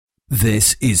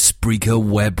This is Spreaker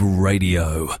Web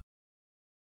Radio.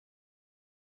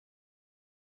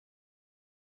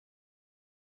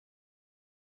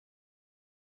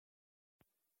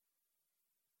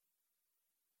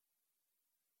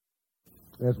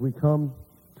 As we come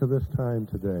to this time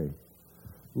today,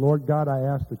 Lord God, I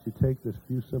ask that you take this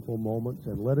few simple moments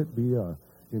and let it be an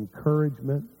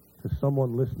encouragement to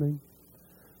someone listening.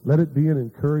 Let it be an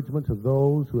encouragement to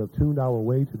those who have tuned our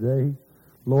way today,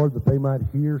 Lord, that they might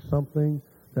hear something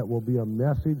that will be a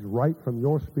message right from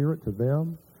your Spirit to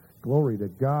them. Glory to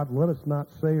God. Let us not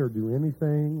say or do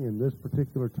anything in this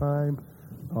particular time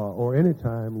or any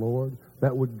time, Lord,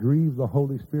 that would grieve the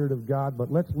Holy Spirit of God,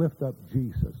 but let's lift up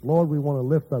Jesus. Lord, we want to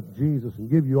lift up Jesus and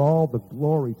give you all the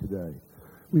glory today.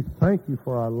 We thank you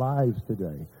for our lives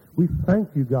today. We thank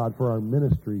you, God, for our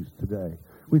ministries today.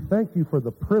 We thank you for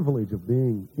the privilege of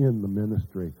being in the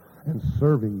ministry and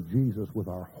serving Jesus with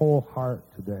our whole heart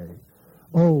today.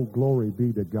 Oh, glory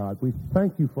be to God. We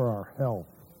thank you for our health.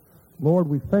 Lord,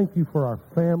 we thank you for our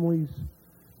families.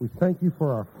 We thank you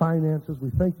for our finances.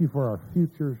 We thank you for our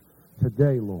futures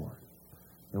today, Lord.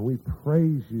 And we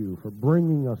praise you for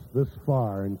bringing us this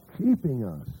far and keeping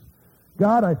us.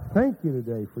 God, I thank you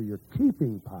today for your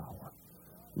keeping power.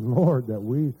 Lord, that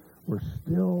we were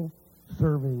still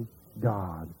serving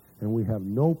God and we have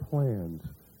no plans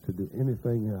to do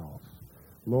anything else.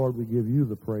 Lord, we give you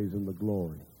the praise and the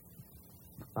glory.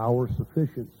 Our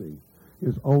sufficiency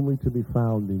is only to be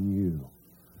found in you.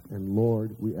 And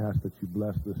Lord, we ask that you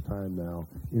bless this time now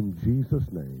in Jesus'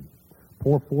 name.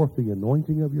 Pour forth the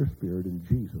anointing of your Spirit in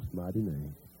Jesus' mighty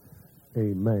name.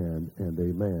 Amen and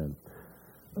amen.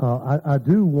 I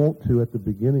do want to, at the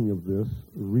beginning of this,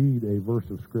 read a verse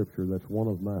of Scripture that's one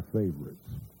of my favorites.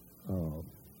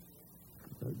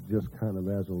 Just kind of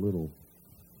as a little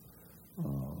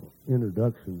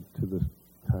introduction to this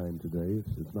time today.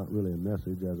 It's not really a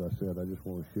message. As I said, I just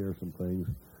want to share some things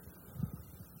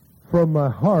from my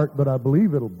heart, but I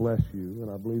believe it'll bless you, and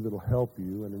I believe it'll help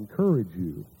you and encourage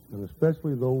you, and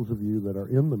especially those of you that are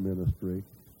in the ministry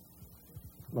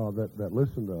that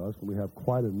listen to us, and we have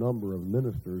quite a number of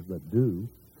ministers that do.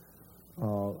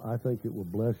 I think it will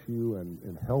bless you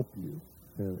and help you,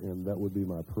 and that would be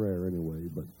my prayer anyway.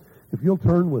 But if you'll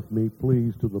turn with me,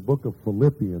 please, to the book of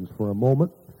Philippians for a moment.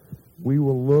 We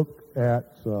will look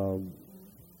at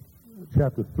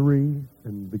chapter 3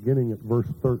 and beginning at verse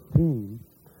 13.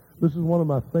 This is one of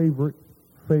my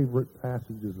favorite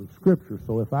passages of Scripture.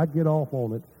 So if I get off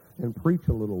on it and preach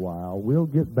a little while, we'll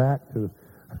get back to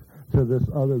this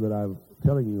other that I'm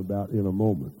telling you about in a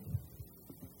moment.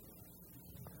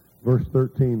 Verse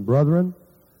 13, brethren,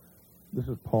 this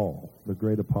is Paul, the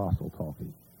great apostle,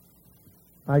 talking.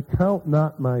 I count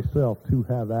not myself to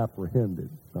have apprehended.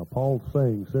 Now, Paul's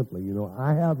saying simply,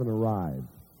 I haven't arrived.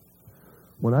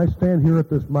 When I stand here at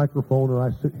this microphone or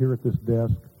I sit here at this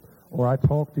desk or I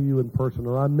talk to you in person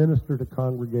or I minister to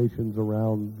congregations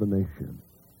around the nation,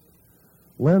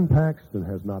 Len Paxton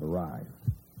has not arrived.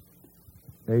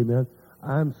 Amen.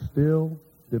 I'm still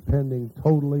depending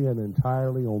totally and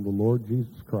entirely on the Lord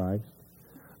Jesus Christ.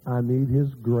 I need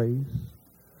his grace.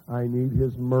 I need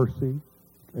his mercy.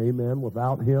 Amen.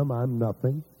 Without him, I'm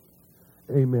nothing.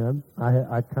 Amen.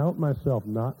 I count myself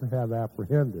not to have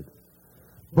apprehended.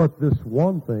 But this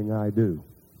one thing I do.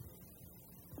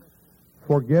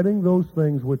 Forgetting those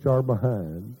things which are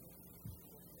behind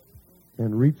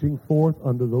and reaching forth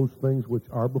unto those things which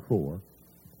are before,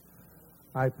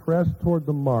 I press toward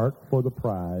the mark for the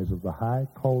prize of the high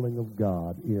calling of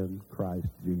God in Christ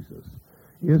Jesus.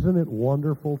 Isn't it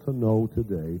wonderful to know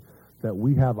today that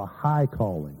we have a high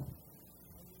calling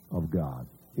of God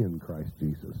in Christ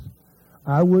Jesus?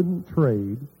 I wouldn't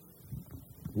trade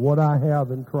what I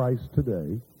have in Christ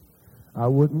today. I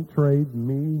wouldn't trade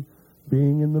me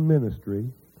being in the ministry.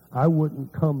 I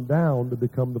wouldn't come down to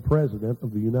become the President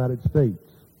of the United States.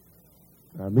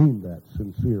 I mean that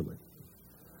sincerely.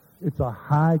 It's a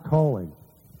high calling.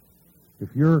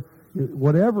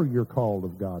 Whatever you're called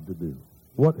of God to do,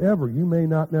 whatever, you may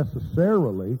not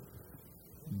necessarily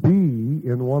be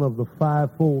in one of the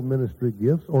fivefold ministry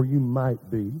gifts, or you might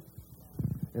be.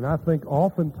 And I think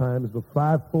oftentimes the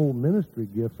fivefold ministry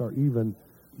gifts are even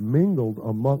mingled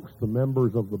amongst the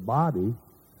members of the body,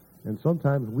 and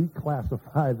sometimes we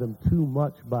classify them too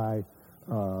much by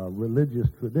religious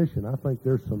tradition. I think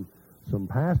there's some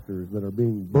pastors that are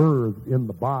being birthed in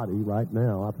the body right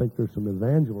now. I think there's some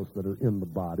evangelists that are in the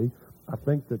body. I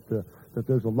think that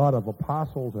there's a lot of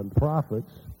apostles and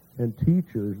prophets and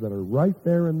teachers that are right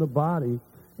there in the body,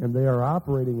 and they are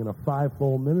operating in a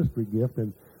fivefold ministry gift,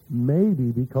 and maybe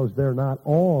because they're not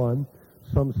on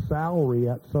some salary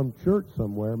at some church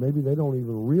somewhere. Maybe they don't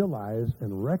even realize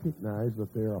and recognize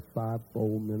that they're a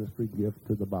fivefold ministry gift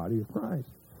to the body of Christ.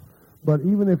 But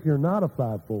even if you're not a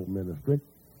fivefold ministry,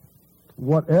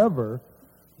 whatever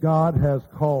God has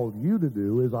called you to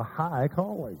do is a high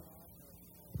calling.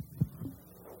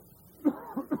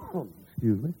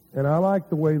 Excuse me. And I like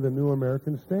the way the New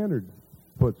American Standard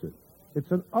puts it. It's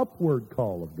an upward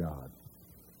call of God.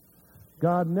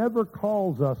 God never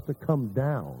calls us to come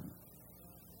down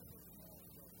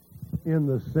in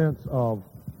the sense of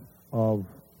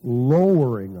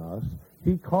lowering us.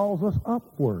 He calls us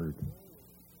upward.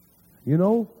 You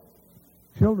know,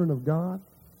 children of God,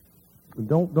 and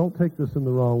don't take this in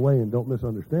the wrong way and don't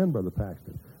misunderstand Brother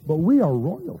Paxton, but we are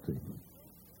royalty.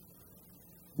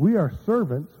 We are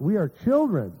servants. We are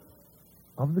children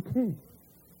of the King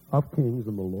of Kings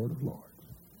and the Lord of Lords.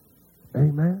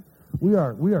 Amen. We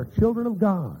are children of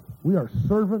God. We are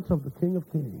servants of the King of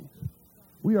Kings.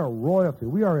 We are royalty.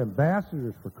 We are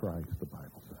ambassadors for Christ, the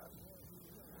Bible says.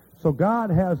 So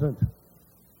God hasn't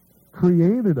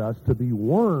created us to be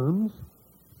worms.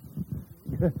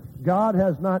 God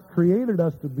has not created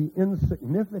us to be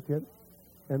insignificant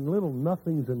and little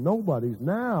nothings and nobodies.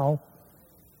 Now,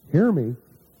 hear me,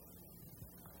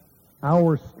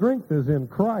 our strength is in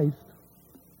Christ.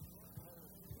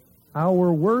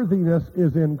 Our worthiness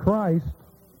is in Christ.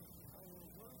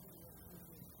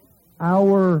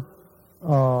 Our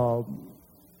how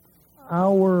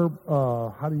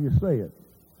do you say it?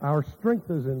 Our strength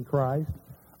is in Christ.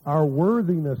 Our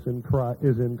worthiness is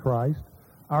in Christ.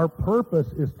 Our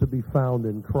purpose is to be found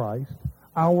in Christ.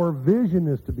 Our vision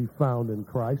is to be found in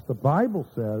Christ. The Bible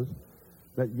says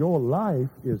that your life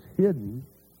is hidden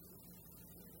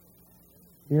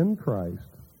in Christ,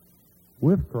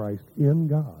 with Christ, in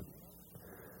God.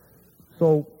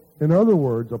 So, in other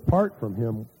words, apart from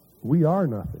Him, we are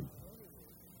nothing.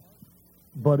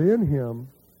 But in Him,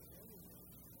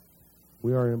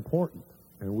 we are important,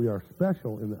 and we are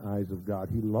special in the eyes of God.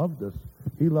 He loved us.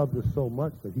 He loved us so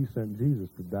much that He sent Jesus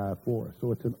to die for us.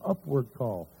 So it's an upward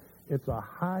call. It's a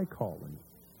high calling.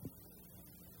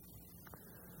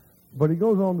 But he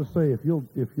goes on to say, if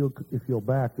you'll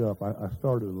back up, I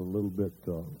started a little bit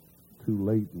too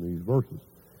late in these verses.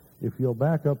 If you'll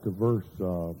back up to verse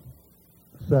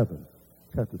 7,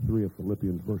 chapter 3 of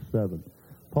Philippians, verse 7,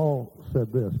 Paul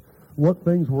said this, "What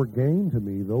things were gained to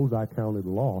me, those I counted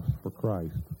loss for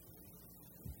Christ."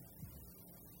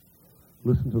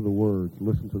 Listen to the words.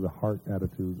 Listen to the heart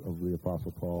attitude of the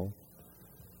Apostle Paul.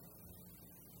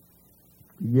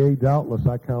 "Yea, doubtless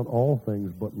I count all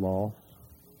things but loss,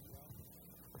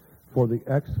 for the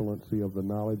excellency of the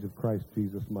knowledge of Christ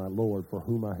Jesus my Lord, for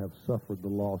whom I have suffered the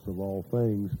loss of all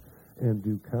things, and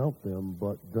do count them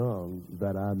but dung,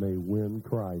 that I may win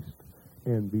Christ,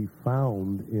 and be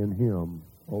found in Him."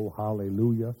 Oh,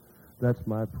 hallelujah. That's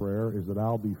my prayer, is that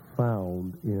I'll be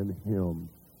found in Him.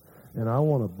 And I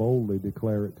want to boldly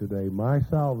declare it today. My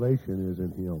salvation is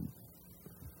in Him.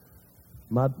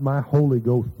 My Holy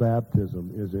Ghost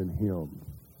baptism is in Him.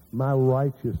 My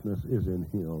righteousness is in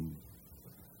Him.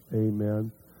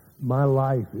 Amen. My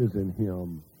life is in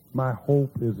Him. My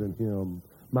hope is in Him.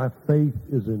 My faith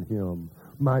is in Him.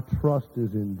 My trust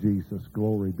is in Jesus.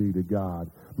 Glory be to God.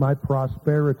 My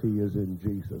prosperity is in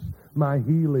Jesus. My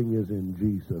healing is in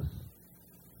Jesus.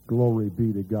 Glory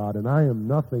be to God. And I am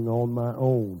nothing on my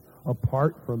own.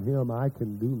 Apart from Him, I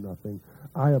can do nothing.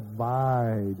 I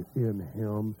abide in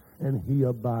Him, and He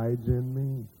abides in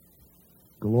me.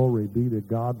 Glory be to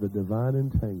God, the divine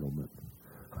entanglement.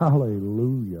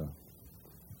 Hallelujah.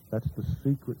 That's the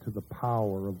secret to the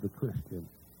power of the Christian,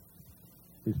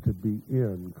 is to be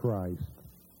in Christ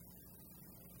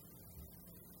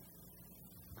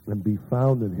and be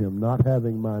found in Him, not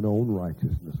having mine own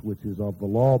righteousness, which is of the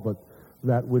law, but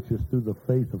that which is through the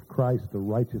faith of Christ, the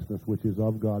righteousness which is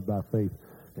of God by faith.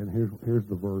 And here's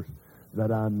the verse,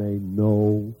 that I may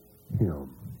know Him.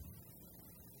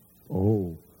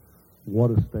 Oh,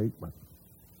 what a statement.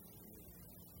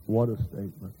 What a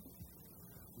statement.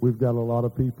 We've got a lot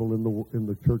of people in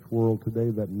the church world today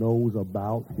that knows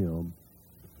about Him,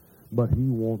 but He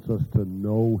wants us to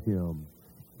know Him,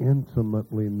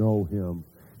 intimately know Him.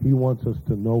 He wants us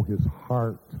to know His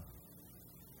heart.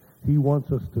 He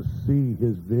wants us to see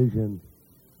His vision.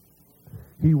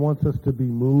 He wants us to be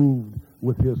moved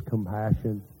with His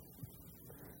compassion.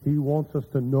 He wants us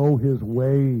to know His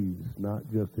ways, not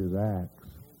just His acts.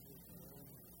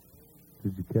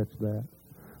 Did you catch that?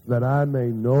 That I may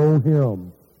know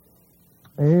Him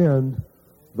and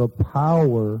the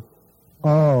power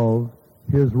of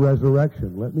His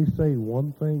resurrection. Let me say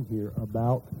one thing here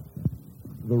about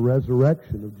the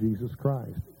resurrection of Jesus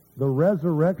Christ. The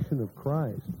resurrection of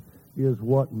Christ is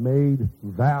what made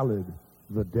valid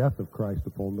the death of Christ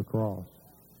upon the cross.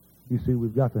 You see,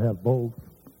 we've got to have both.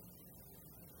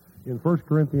 In 1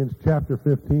 Corinthians chapter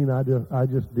 15, I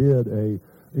just did a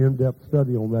in-depth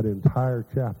study on that entire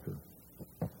chapter.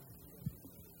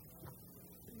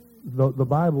 The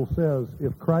Bible says,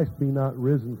 if Christ be not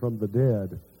risen from the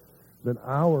dead, then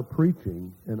our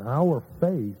preaching and our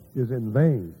faith is in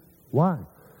vain. Why?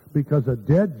 Because a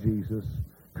dead Jesus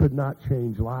could not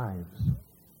change lives.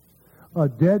 A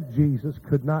dead Jesus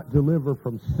could not deliver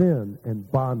from sin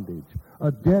and bondage.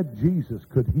 A dead Jesus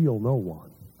could heal no one.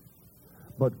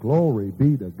 But glory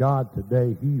be to God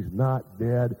today, he's not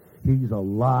dead. He's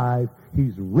alive.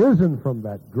 He's risen from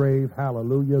that grave.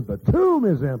 Hallelujah. The tomb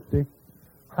is empty.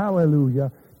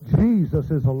 Hallelujah. Jesus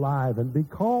is alive. And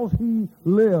because he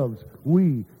lives,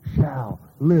 we shall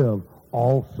live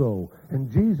also.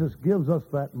 And Jesus gives us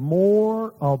that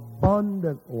more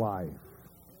abundant life.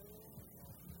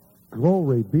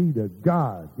 Glory be to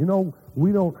God. You know,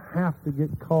 we don't have to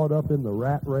get caught up in the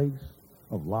rat race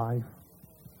of life.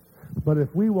 But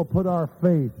if we will put our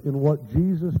faith in what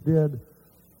Jesus did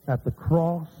at the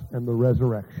cross and the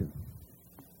resurrection,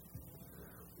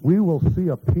 we will see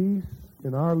a peace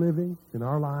in our living, in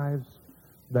our lives,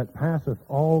 that passeth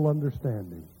all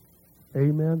understanding.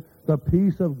 Amen. The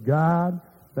peace of God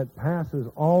that passes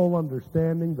all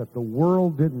understanding, that the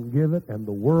world didn't give it and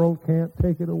the world can't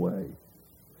take it away.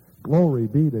 Glory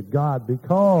be to God,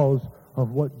 because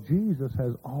of what Jesus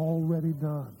has already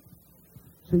done.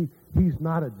 See, he's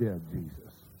not a dead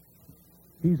Jesus.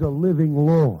 He's a living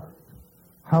Lord.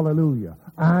 Hallelujah.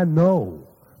 I know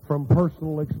from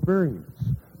personal experience,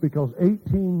 because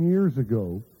 18 years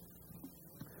ago,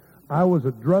 I was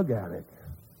a drug addict.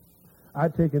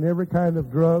 I'd taken every kind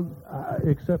of drug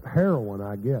except heroin,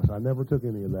 I guess. I never took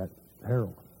any of that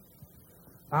heroin.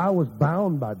 I was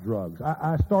bound by drugs.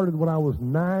 I started when I was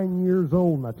 9 years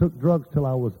old, and I took drugs till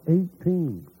I was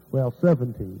 18. Well,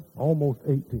 17, almost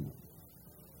 18.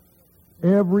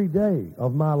 Every day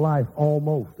of my life,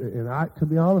 almost. And to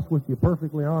be honest with you,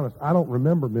 perfectly honest, I don't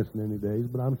remember missing any days,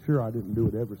 but I'm sure I didn't do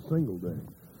it every single day.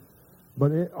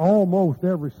 But almost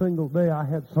every single day, I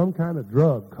had some kind of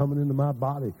drug coming into my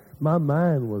body. My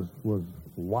mind was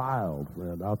wild,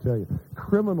 friend, I'll tell you.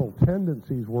 Criminal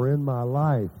tendencies were in my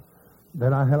life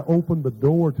that I had opened the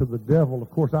door to the devil. Of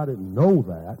course, I didn't know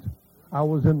that. I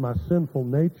was in my sinful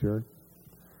nature,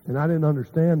 and I didn't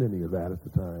understand any of that at the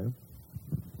time.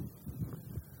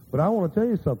 But I want to tell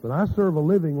you something. I serve a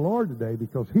living Lord today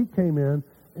because he came in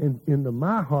and into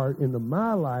my heart, into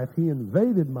my life. He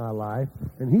invaded my life,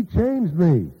 and he changed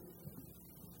me.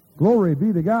 Glory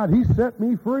be to God. He set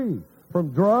me free from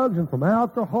drugs and from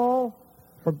alcohol,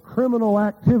 from criminal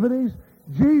activities.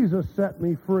 Jesus set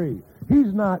me free.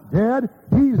 He's not dead.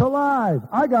 He's alive.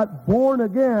 I got born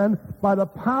again by the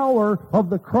power of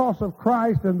the cross of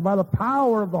Christ and by the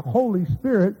power of the Holy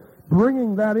Spirit,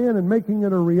 bringing that in and making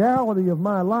it a reality of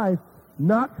my life,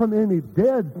 not from any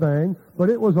dead thing, but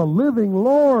it was a living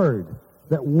Lord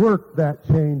that worked that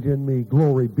change in me.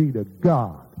 Glory be to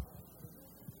God.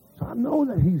 So I know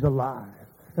that he's alive.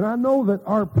 And I know that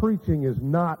our preaching is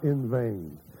not in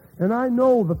vain. And I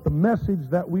know that the message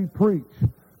that we preach,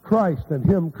 Christ and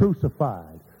him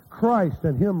crucified, Christ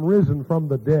and him risen from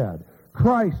the dead,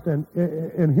 Christ and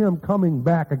him coming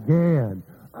back again,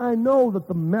 I know that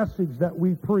the message that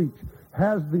we preach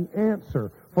has the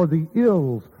answer for the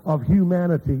ills of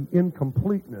humanity in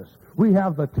completeness. We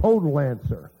have the total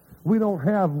answer. We don't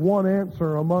have one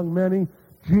answer among many.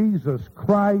 Jesus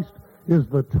Christ is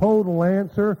the total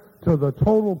answer to the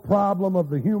total problem of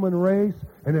the human race.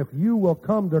 And if you will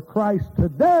come to Christ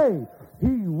today,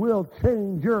 he will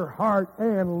change your heart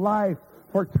and life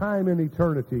for time and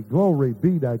eternity. Glory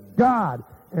be to God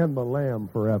and the Lamb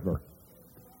forever.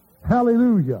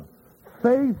 Hallelujah.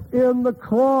 Faith in the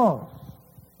cross.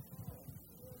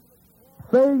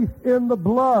 Faith in the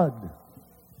blood.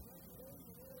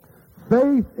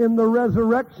 Faith in the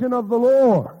resurrection of the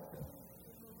Lord.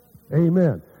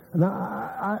 Amen. And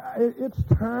it's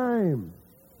time,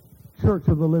 Church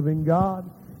of the Living God.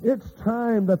 It's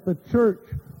time that the church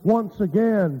once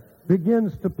again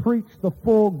begins to preach the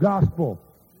full gospel.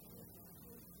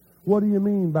 What do you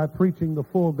mean by preaching the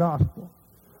full gospel?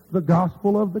 The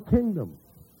gospel of the kingdom.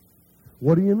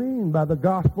 What do you mean by the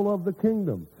gospel of the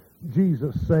kingdom?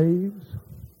 Jesus saves.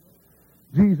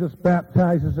 Jesus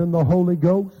baptizes in the Holy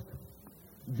Ghost.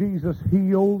 Jesus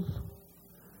heals.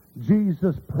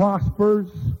 Jesus prospers.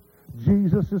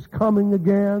 Jesus is coming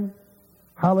again.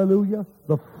 Hallelujah.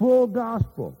 The full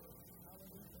gospel.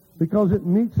 Because it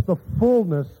meets the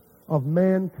fullness of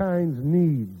mankind's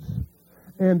needs.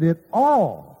 And it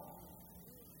all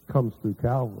comes through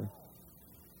Calvary.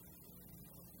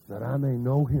 that I may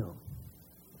know him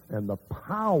and the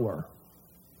power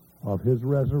of his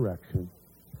resurrection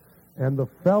and the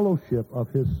fellowship of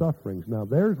his sufferings. Now,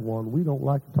 there's one we don't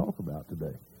like to talk about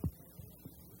today.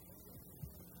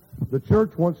 The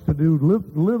church wants to do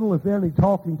little, if any,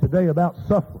 talking today about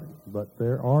suffering, but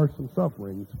there are some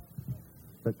sufferings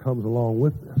that comes along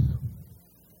with this.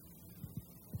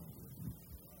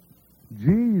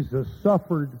 Jesus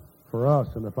suffered for us,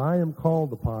 and if I am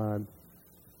called upon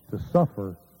to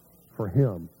suffer for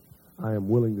him, I am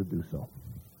willing to do so.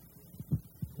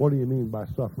 What do you mean by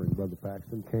suffering, Brother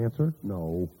Paxton? Cancer?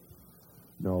 No.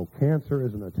 No, cancer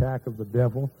is an attack of the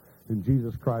devil, and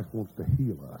Jesus Christ wants to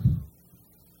heal us.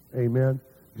 Amen?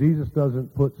 Jesus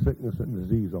doesn't put sickness and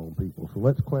disease on people, so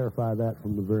let's clarify that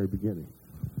from the very beginning.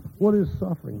 What is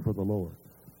suffering for the Lord?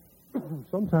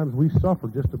 Sometimes we suffer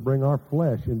just to bring our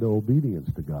flesh into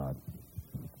obedience to God.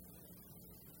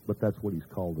 But that's what he's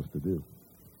called us to do.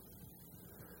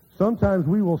 Sometimes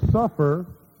we will suffer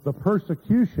the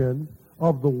persecution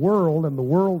of the world and the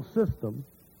world system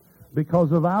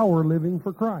because of our living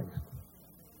for Christ.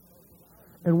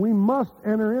 And we must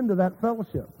enter into that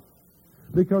fellowship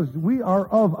because we are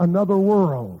of another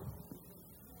world.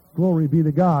 Glory be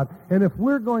to God. And if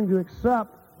we're going to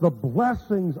accept the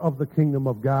blessings of the kingdom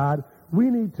of God,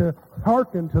 we need to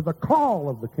hearken to the call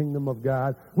of the kingdom of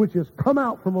God, which is, come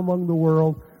out from among the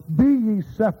world, be ye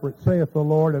separate, saith the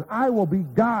Lord, and I will be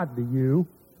God to you.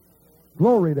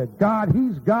 Glory to God.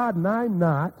 He's God and I'm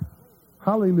not.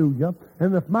 Hallelujah.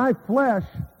 And if my flesh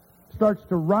starts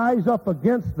to rise up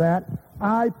against that,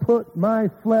 I put my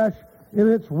flesh in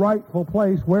its rightful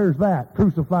place. Where's that?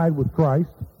 Crucified with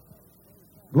Christ.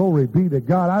 Glory be to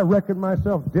God. I reckon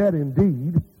myself dead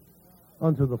indeed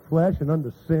unto the flesh and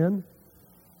unto sin,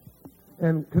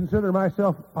 and consider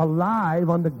myself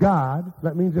alive unto God.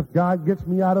 That means if God gets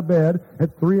me out of bed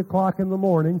at 3 o'clock in the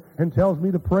morning and tells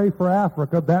me to pray for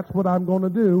Africa, that's what I'm going to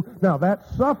do. Now,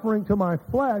 that's suffering to my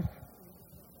flesh,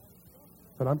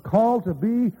 but I'm called to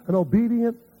be an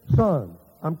obedient son.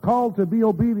 I'm called to be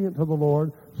obedient to the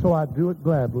Lord, so I do it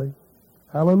gladly.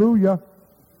 Hallelujah.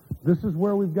 This is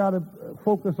where we've got to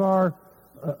focus our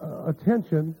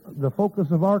attention. The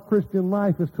focus of our Christian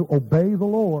life is to obey the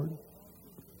Lord.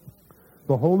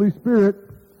 The Holy Spirit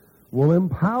will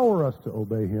empower us to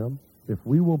obey him if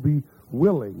we will be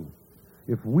willing.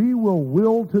 If we will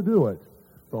will to do it,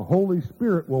 the Holy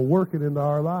Spirit will work it into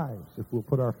our lives if we'll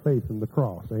put our faith in the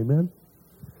cross. Amen?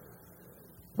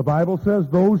 The Bible says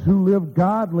those who live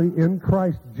godly in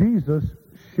Christ Jesus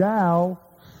shall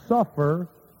suffer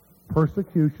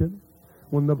persecution.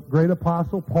 When the great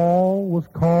apostle Paul was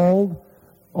called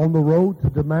on the road to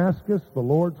Damascus, the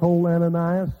Lord told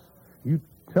Ananias, you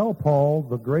tell Paul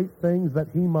the great things that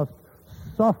he must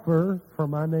suffer for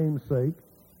my name's sake.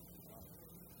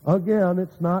 Again,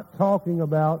 it's not talking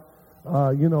about,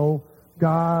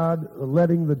 God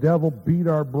letting the devil beat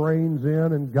our brains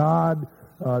in and God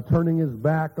turning his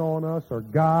back on us, or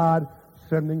God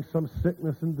sending some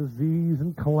sickness and disease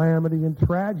and calamity and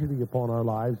tragedy upon our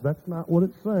lives. That's not what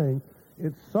it's saying.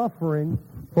 It's suffering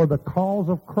for the cause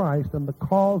of Christ and the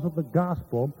cause of the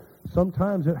gospel.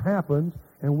 Sometimes it happens,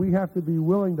 and we have to be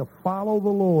willing to follow the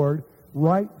Lord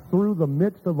right through the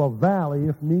midst of a valley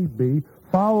if need be,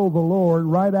 follow the Lord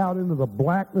right out into the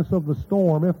blackness of the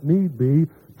storm if need be,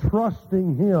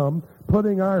 trusting him,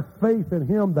 putting our faith in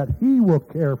him that he will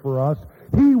care for us,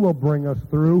 he will bring us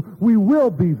through, we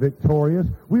will be victorious,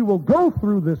 we will go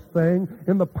through this thing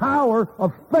in the power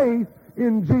of faith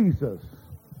in Jesus.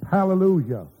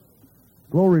 Hallelujah.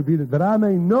 Glory be to God. That I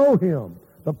may know him,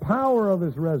 the power of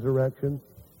his resurrection,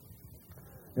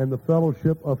 and the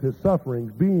fellowship of his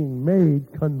sufferings, being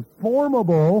made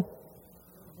conformable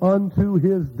unto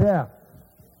his death.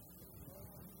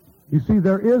 You see,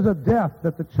 there is a death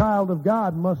that the child of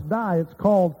God must die. It's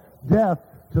called death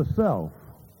to self.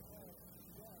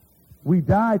 We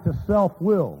die to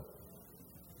self-will.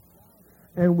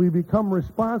 And we become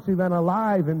responsive and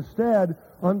alive instead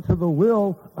unto the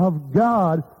will of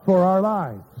God for our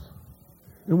lives.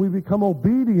 And we become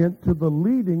obedient to the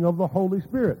leading of the Holy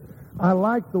Spirit. I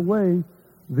like the way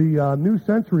the New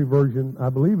Century Version, I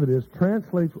believe it is,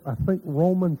 translates, I think,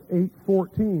 Romans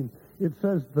 8:14. It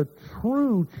says, the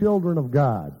true children of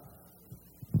God.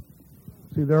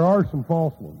 See, there are some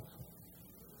false ones.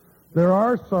 There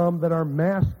are some that are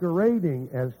masquerading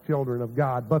as children of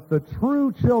God, but the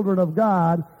true children of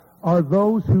God are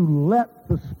those who let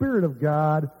the Spirit of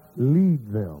God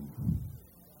lead them.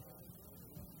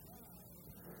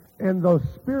 And the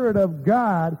Spirit of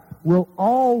God will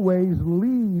always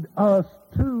lead us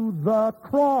to the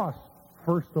cross,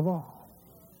 first of all.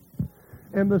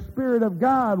 And the Spirit of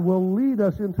God will lead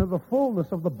us into the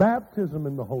fullness of the baptism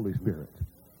in the Holy Spirit.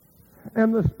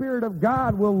 And the Spirit of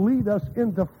God will lead us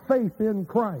into faith in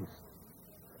Christ.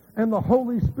 And the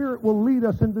Holy Spirit will lead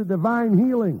us into divine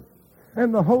healing.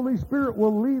 And the Holy Spirit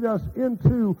will lead us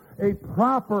into a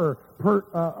proper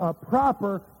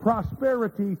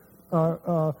prosperity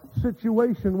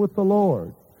situation with the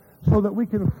Lord, so that we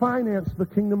can finance the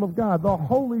kingdom of God. The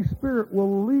Holy Spirit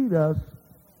will lead us,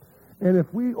 and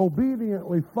if we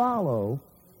obediently follow,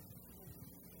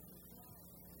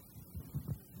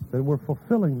 then we're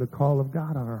fulfilling the call of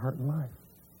God on our heart and life.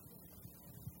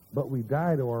 But we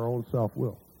die to our own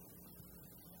self-will.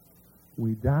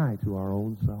 We die to our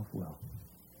own self-will.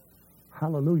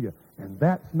 Hallelujah. And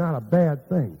that's not a bad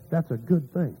thing. That's a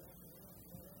good thing.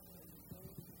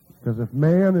 Because if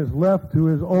man is left to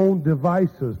his own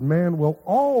devices, man will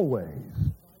always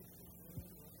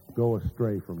go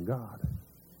astray from God.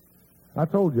 I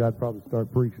told you I'd probably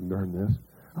start preaching during this.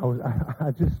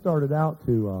 I just started out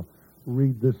to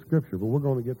read this scripture, but we're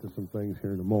going to get to some things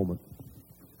here in a moment.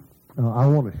 I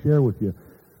want to share with you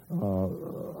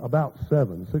about 6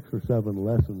 or 7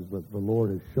 lessons that the Lord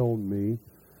has shown me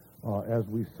as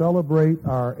we celebrate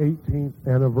our 18th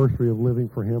anniversary of living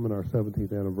for Him and our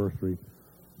 17th anniversary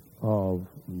of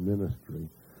ministry.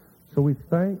 So we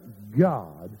thank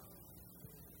God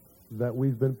that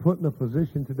we've been put in a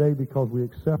position today because we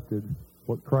accepted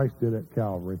what Christ did at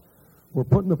Calvary. We're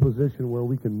put in a position where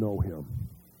we can know Him.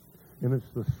 And it's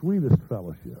the sweetest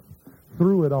fellowship.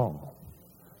 Through it all.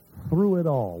 Through it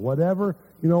all. Whatever,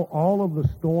 all of the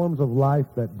storms of life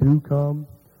that do come,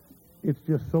 it's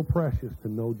just so precious to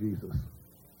know Jesus.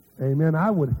 Amen.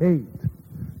 I would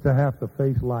hate to have to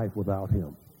face life without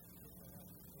Him.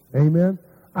 Amen.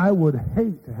 I would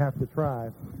hate to have to try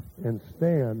and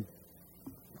stand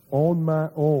on my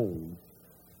own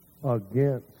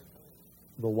against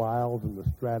the wiles and the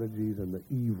strategies and the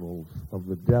evils of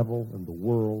the devil and the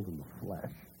world and the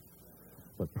flesh.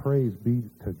 But praise be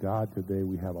to God today,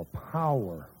 we have a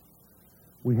power.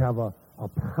 We have a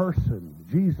person,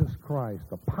 Jesus Christ,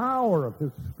 the power of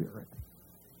His Spirit,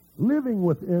 living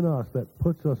within us that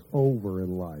puts us over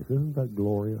in life. Isn't that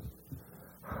glorious?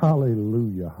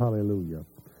 Hallelujah, hallelujah.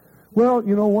 Well,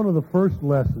 one of the first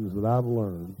lessons that I've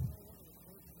learned,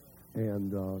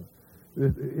 and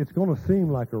it's going to seem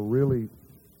like a really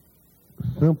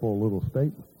simple little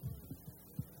statement,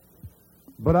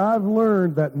 but I've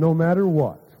learned that no matter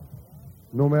what,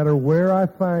 no matter where I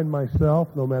find myself,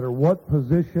 no matter what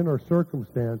position or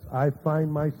circumstance I find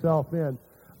myself in,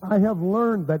 I have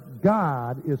learned that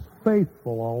God is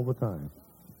faithful all the time.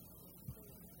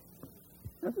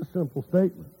 That's a simple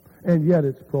statement, and yet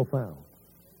it's profound.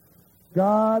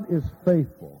 God is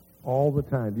faithful all the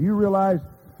time. Do you realize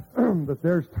that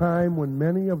there's time when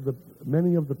many of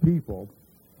the people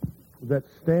that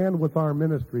stand with our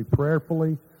ministry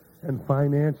prayerfully and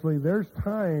financially, there's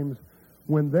times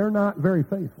when they're not very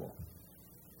faithful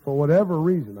for whatever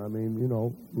reason. I mean,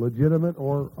 legitimate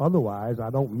or otherwise, I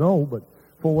don't know, but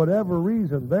for whatever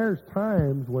reason, there's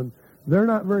times when they're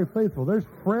not very faithful. There's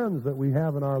friends that we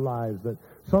have in our lives that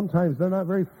sometimes they're not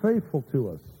very faithful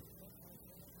to us.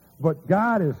 But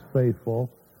God is faithful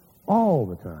all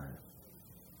the time.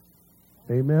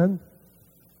 Amen?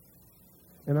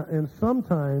 And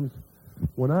sometimes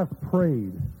when I've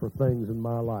prayed for things in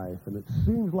my life and it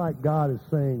seems like God is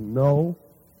saying no,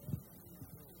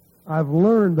 I've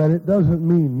learned that it doesn't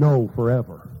mean no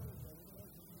forever.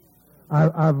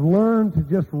 I've learned to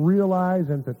just realize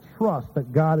and to trust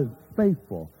that God is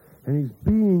faithful, and He's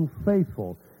being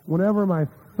faithful. Whenever my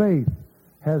faith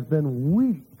has been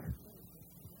weak,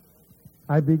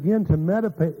 I begin to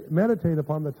meditate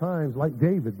upon the times like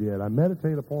David did. I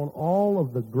meditate upon all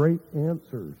of the great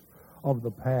answers of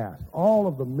the past, all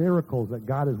of the miracles that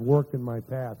God has worked in my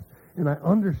past. And I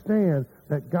understand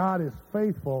that God is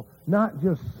faithful not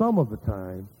just some of the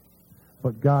time,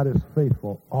 but God is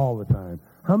faithful all the time.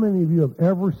 How many of you have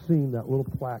ever seen that little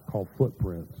plaque called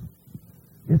Footprints?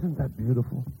 Isn't that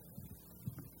beautiful?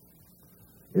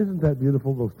 Isn't that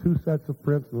beautiful? Those 2 sets of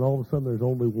prints, and all of a sudden there's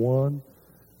only one.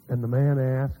 And the man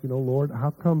asked, Lord,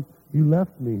 how come you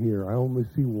left me here? I only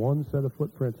see one set of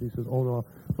footprints. He says, oh, no.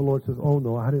 The Lord says, oh,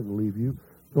 no, I didn't leave you.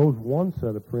 Those one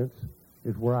set of prints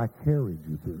is where I carried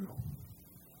you through.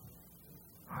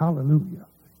 Hallelujah.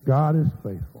 God is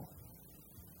faithful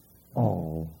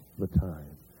all the time.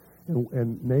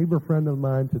 And neighbor friend of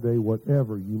mine today,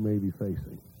 whatever you may be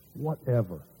facing,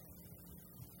 whatever,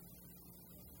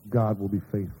 God will be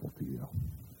faithful to you.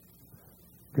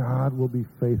 God will be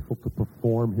faithful to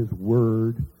perform His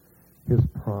word, His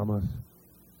promise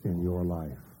in your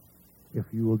life, if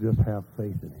you will just have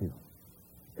faith in Him.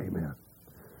 Amen.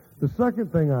 The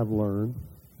second thing I've learned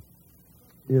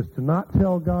is to not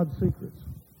tell God's secrets.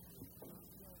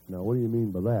 Now, what do you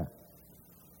mean by that?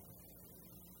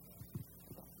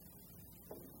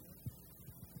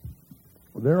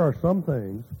 There are some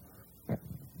things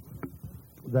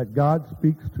that God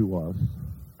speaks to us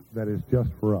that is just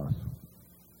for us.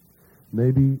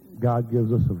 Maybe God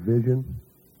gives us a vision.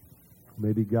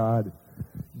 Maybe God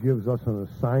gives us an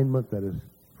assignment that is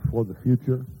for the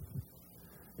future.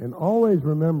 And always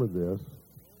remember this: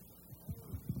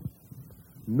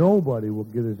 nobody will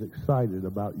get as excited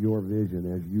about your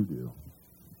vision as you do.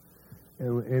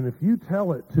 And if you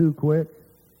tell it too quick,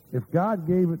 if God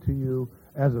gave it to you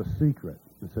as a secret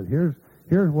and said,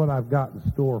 here's what I've got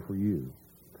in store for you,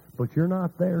 but you're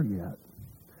not there yet,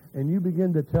 and you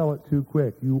begin to tell it too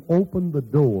quick, you open the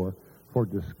door for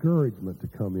discouragement to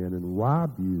come in and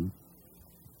rob you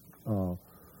of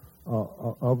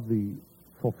the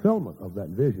fulfillment of that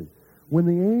vision. When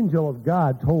the angel of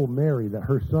God told Mary that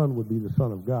her son would be the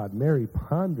Son of God, Mary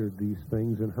pondered these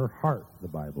things in her heart, the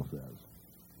Bible says,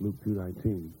 Luke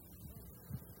 2:19.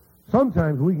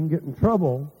 Sometimes we can get in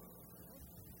trouble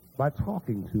by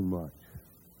talking too much.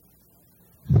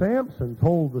 Samson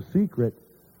told the secret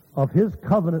of his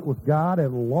covenant with God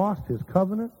and lost his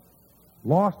covenant,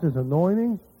 lost his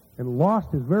anointing, and lost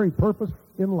his very purpose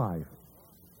in life.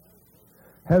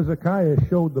 Hezekiah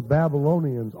showed the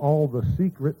Babylonians all the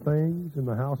secret things in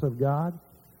the house of God,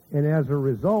 and as a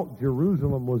result,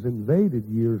 Jerusalem was invaded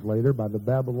years later by the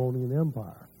Babylonian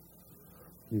Empire.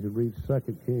 You can read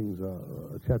 2 Kings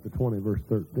chapter 20, verse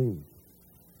 13.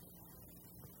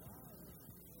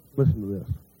 Listen to this.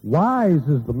 Wise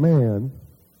is the man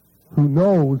who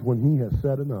knows when he has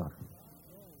said enough.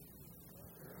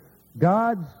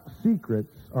 God's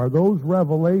secrets are those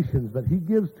revelations that he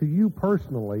gives to you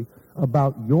personally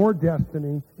about your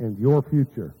destiny and your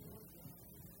future.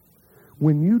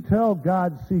 When you tell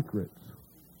God's secrets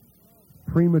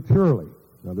prematurely,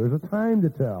 now there's a time to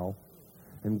tell,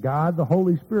 and God, the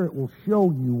Holy Spirit, will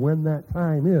show you when that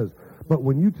time is. But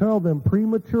when you tell them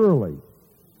prematurely,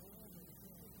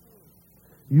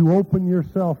 you open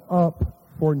yourself up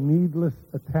for needless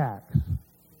attacks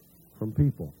from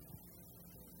people.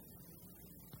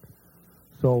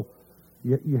 So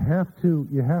you have to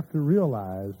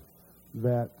realize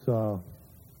that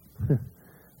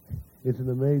it's an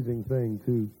amazing thing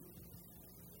too.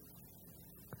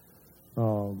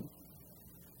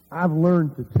 I've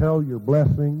learned to tell your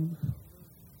blessings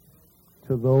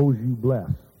to those you bless,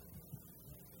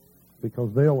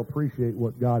 because they'll appreciate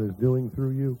what God is doing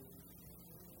through you.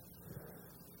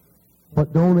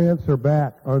 But don't answer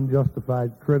back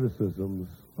unjustified criticisms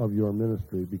of your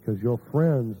ministry, because your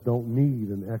friends don't need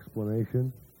an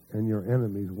explanation and your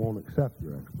enemies won't accept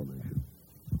your explanation.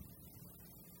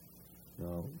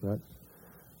 Now, that's,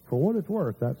 for what it's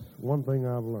worth, that's one thing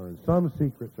I've learned. Some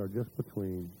secrets are just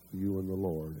between you and the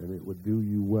Lord, and it would do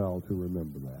you well to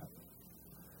remember that.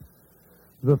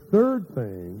 The third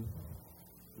thing,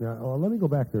 now let me go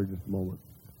back there just a moment.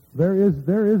 There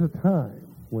is a time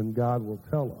when God will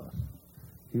tell us.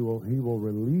 He will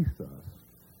release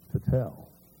us to tell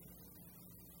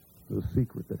the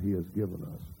secret that he has given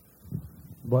us.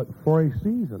 But for a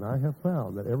season, I have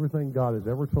found that everything God has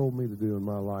ever told me to do in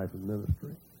my life and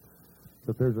ministry,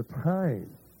 that there's a time,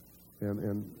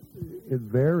 and it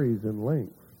varies in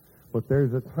length, but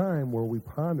there's a time where we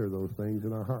ponder those things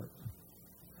in our hearts.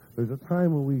 There's a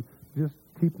time when we just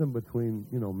keep them between,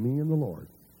 me and the Lord.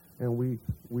 And we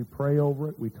pray over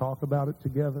it. We talk about it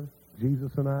together,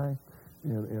 Jesus and I.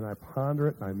 And I ponder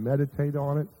it, and I meditate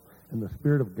on it, and the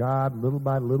Spirit of God, little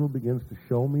by little, begins to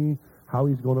show me how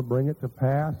he's going to bring it to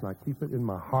pass, and I keep it in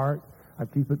my heart. I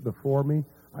keep it before me.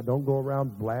 I don't go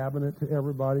around blabbing it to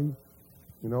everybody.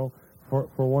 For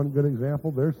one good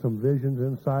example, there's some visions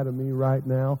inside of me right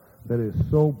now that is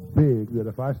so big that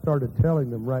if I started telling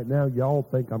them right now, y'all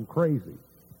think I'm crazy.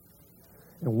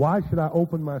 And why should I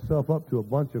open myself up to a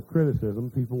bunch of criticism?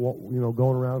 People,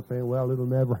 going around saying, well, it'll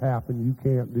never happen. You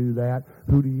can't do that.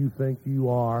 Who do you think you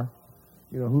are?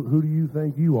 Who do you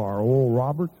think you are? Oral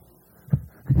Roberts?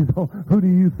 Who do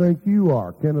you think you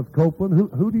are? Kenneth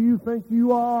Copeland? Who do you think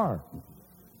you are?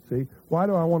 See, why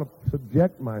do I want to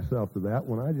subject myself to that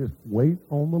when I just wait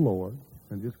on the Lord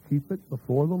and just keep it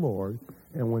before the Lord?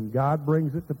 And when God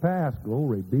brings it to pass,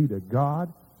 glory be to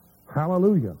God.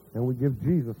 Hallelujah. And we give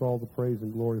Jesus all the praise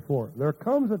and glory for it. There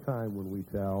comes a time when we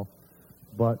tell,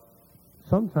 but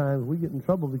sometimes we get in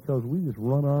trouble because we just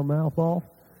run our mouth off.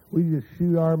 We just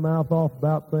shoot our mouth off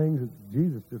about things that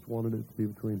Jesus just wanted it to be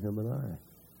between him and I.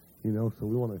 So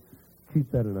we want to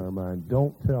keep that in our mind.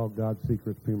 Don't tell God's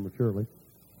secrets prematurely.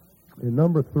 And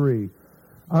number 3,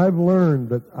 I've learned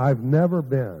that I've never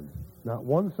been, not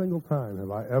one single time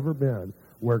have I ever been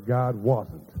where God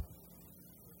wasn't.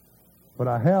 But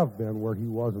I have been where he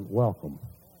wasn't welcome.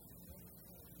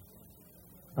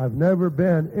 I've never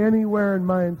been anywhere in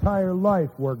my entire life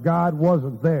where God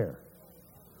wasn't there.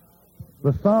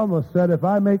 The psalmist said, if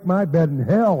I make my bed in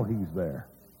hell, he's there.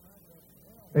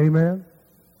 Amen?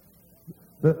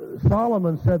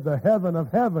 Solomon said, the heaven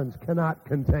of heavens cannot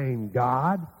contain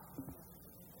God.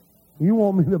 You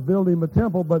want me to build him a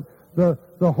temple, but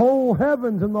the whole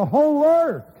heavens and the whole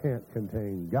earth can't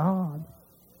contain God.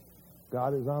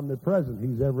 God is omnipresent.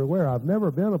 He's everywhere. I've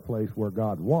never been a place where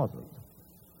God wasn't.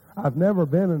 I've never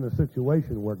been in a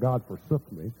situation where God forsook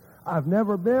me. I've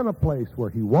never been a place where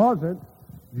he wasn't,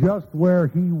 just where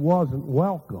he wasn't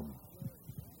welcome.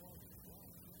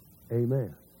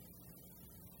 Amen.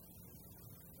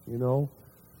 You know,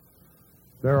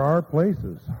 there are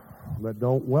places that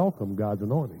don't welcome God's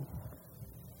anointing.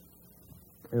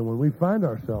 And when we find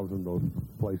ourselves in those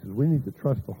places, we need to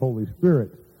trust the Holy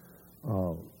Spirit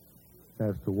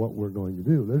as to what we're going to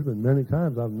do. There's been many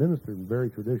times I've ministered in very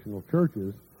traditional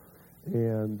churches,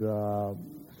 and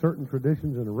certain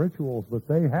traditions and rituals that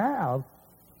they have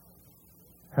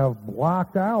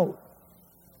blocked out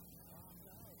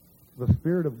the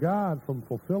Spirit of God from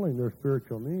fulfilling their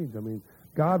spiritual needs. I mean,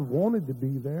 God wanted to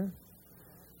be there.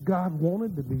 God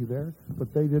wanted to be there,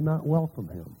 but they did not welcome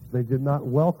him. They did not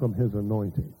welcome his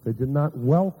anointing. They did not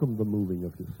welcome the moving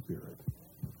of his Spirit.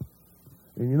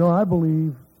 And you know, I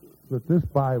believe that this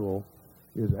Bible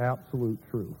is absolute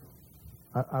truth.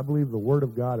 I believe the Word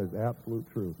of God is absolute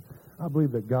truth. I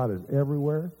believe that God is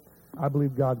everywhere. I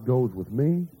believe God goes with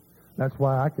me. That's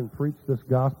why I can preach this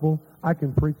gospel. I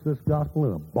can preach this gospel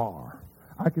in a bar.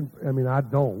 I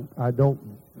don't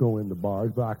go into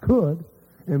bars, but I could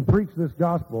and preach this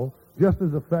gospel just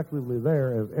as effectively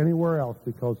there as anywhere else,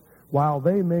 because while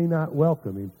they may not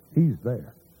welcome him, he's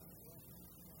there.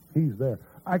 He's there.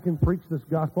 I can preach this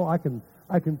gospel. I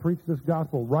can preach this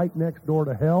gospel right next door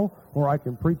to hell, or I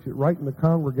can preach it right in the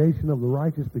congregation of the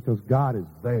righteous, because God is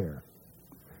there.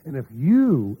 And if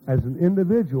you, as an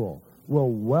individual, will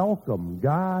welcome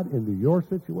God into your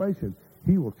situation,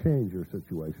 he will change your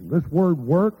situation. This word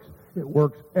works. It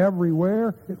works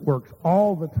everywhere. It works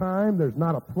all the time. There's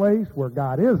not a place where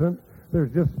God isn't.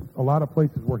 There's just a lot of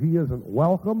places where he isn't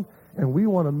welcome. And we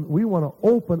want to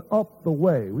open up the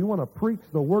way. We want to preach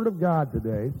the Word of God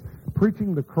today,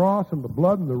 preaching the cross and the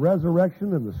blood and the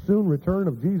resurrection and the soon return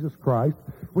of Jesus Christ.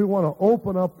 We want to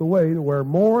open up the way to where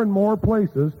more and more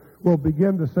places will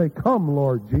begin to say, come,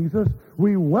 Lord Jesus.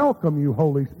 We welcome you,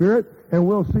 Holy Spirit, and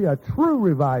we'll see a true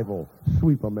revival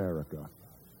sweep America.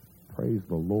 Praise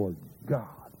the Lord God.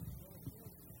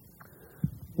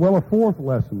 Well, a fourth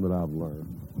lesson that I've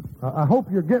learned. I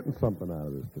hope you're getting something out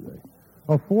of this today.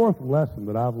 A fourth lesson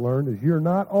that I've learned is you're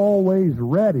not always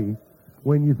ready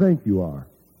when you think you are.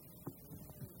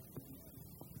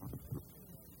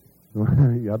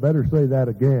 I better say that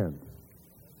again.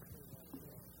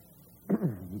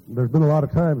 There's been a lot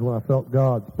of times when I felt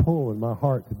God's pull in my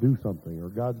heart to do something, or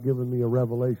God's given me a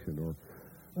revelation,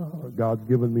 or God's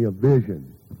given me a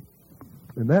vision.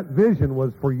 And that vision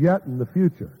was for yet in the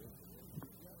future.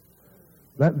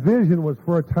 That vision was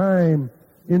for a time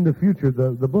in the future.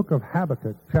 The book of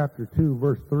Habakkuk, chapter 2,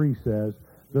 verse 3 says,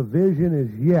 the vision is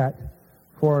yet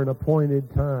for an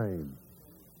appointed time.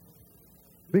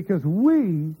 Because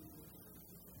we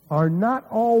are not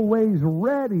always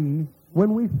ready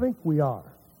when we think we are.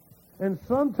 And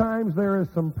sometimes there is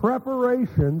some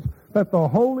preparations that the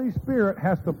Holy Spirit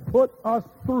has to put us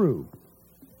through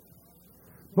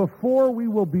before we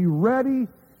will be ready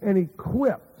and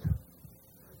equipped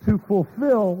to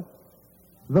fulfill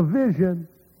the vision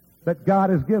that God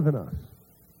has given us.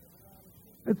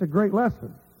 It's a great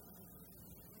lesson.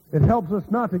 It helps us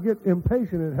not to get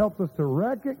impatient. It helps us to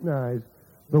recognize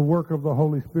the work of the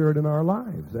Holy Spirit in our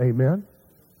lives. Amen.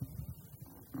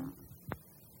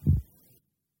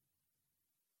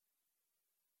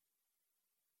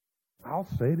 I'll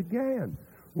say it again.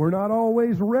 We're not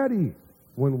always ready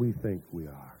when we think we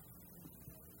are.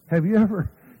 Have you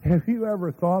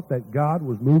ever thought that God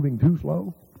was moving too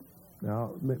slow?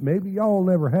 Now, maybe y'all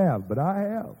never have, but I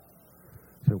have.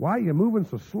 Say, why are you moving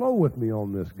so slow with me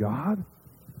on this, God?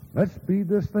 Let's speed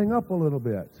this thing up a little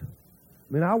bit.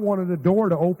 I mean, I wanted a door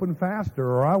to open faster,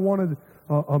 or I wanted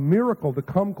a miracle to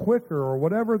come quicker, or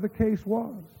whatever the case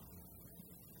was.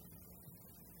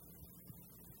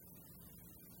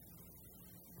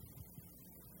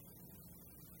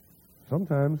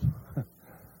 Sometimes,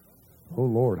 oh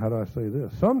Lord, how do I say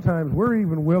this? Sometimes we're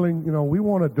even willing, we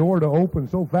want a door to open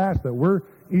so fast that we're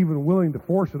even willing to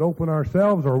force it open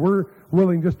ourselves, or we're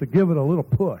willing just to give it a little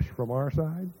push from our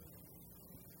side.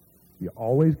 You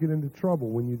always get into trouble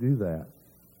when you do that.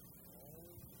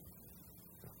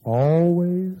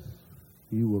 Always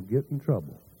you will get in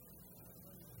trouble.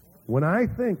 When I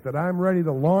think that I'm ready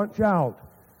to launch out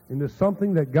into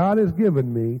something that God has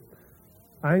given me,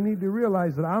 I need to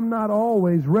realize that I'm not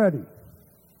always ready.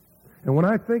 And when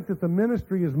I think that the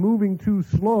ministry is moving too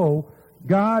slow,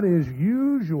 God is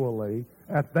usually,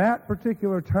 at that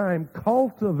particular time,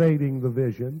 cultivating the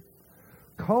vision,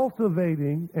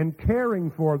 cultivating and caring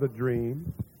for the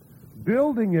dream,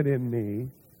 building it in me,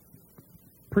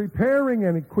 preparing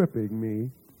and equipping me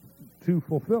to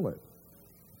fulfill it.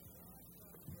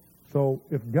 So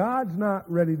if God's not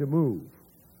ready to move,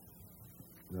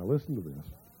 now listen to this.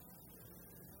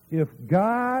 If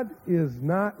God is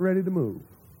not ready to move,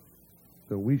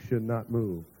 then we should not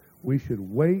move. We should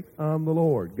wait on the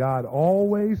Lord. God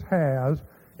always has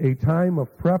a time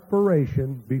of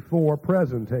preparation before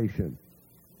presentation.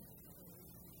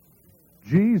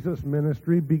 Jesus'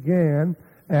 ministry began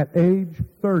at age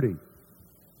 30.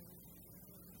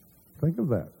 Think of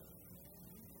that.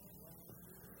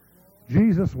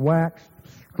 Jesus waxed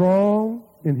strong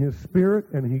in his spirit,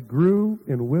 and he grew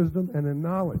in wisdom and in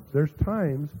knowledge. There's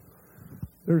times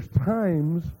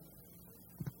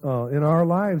in our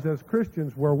lives as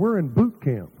Christians where we're in boot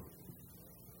camp.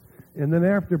 And then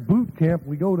after boot camp,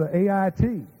 we go to AIT.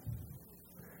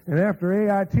 And after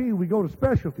AIT, we go to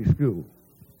specialty school.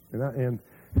 And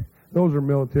those are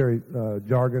military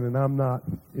jargon, and I'm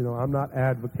not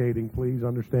advocating, please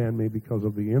understand me, because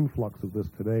of the influx of this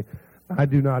today. I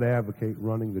do not advocate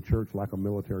running the church like a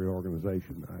military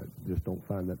organization. I just don't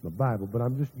find that in the Bible, but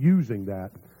I'm just using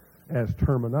that as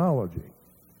terminology.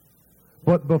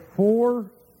 But before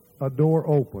a door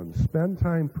opens, spend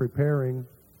time preparing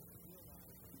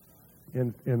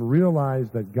and realize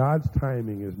that God's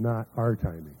timing is not our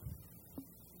timing.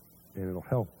 And it'll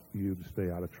help you to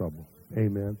stay out of trouble.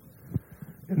 Amen.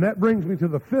 And that brings me to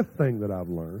the fifth thing that I've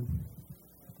learned.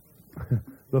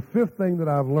 The fifth thing that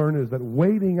I've learned is that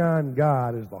waiting on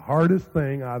God is the hardest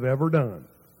thing I've ever done.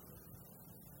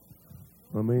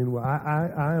 I mean,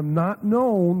 I am not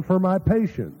known for my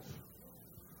patience.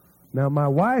 Now, my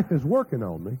wife is working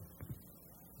on me.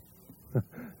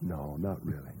 No, not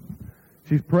really.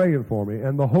 She's praying for me,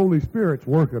 and the Holy Spirit's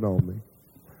working on me.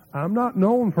 I'm not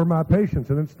known for my patience,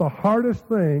 and it's the hardest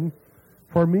thing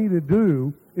for me to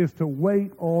do is to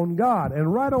wait on God.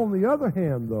 And right on the other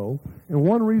hand, though, and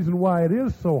one reason why it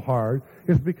is so hard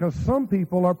is because some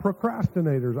people are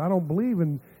procrastinators. I don't believe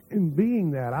in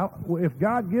being that. If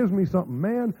God gives me something,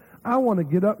 man, I want to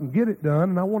get up and get it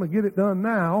done, and I want to get it done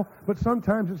now, but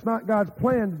sometimes it's not God's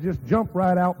plan to just jump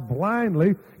right out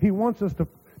blindly. He wants us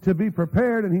to be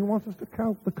prepared, and he wants us to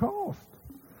count the cost.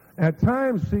 At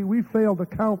times, see, we fail to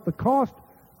count the cost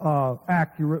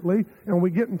accurately, and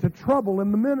we get into trouble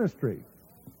in the ministry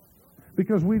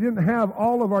because we didn't have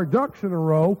all of our ducks in a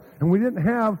row, and we didn't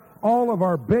have all of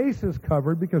our bases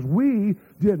covered because we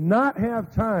did not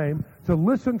have time to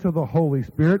listen to the Holy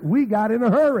Spirit. We got in a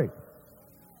hurry,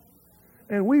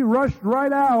 and we rushed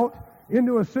right out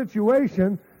into a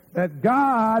situation that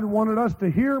God wanted us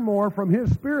to hear more from his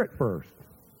Spirit first.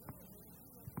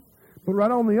 But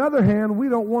right on the other hand, we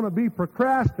don't want to be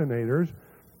procrastinators.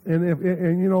 And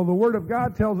the Word of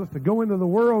God tells us to go into the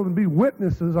world and be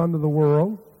witnesses unto the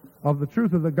world of the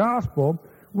truth of the gospel.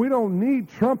 We don't need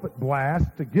trumpet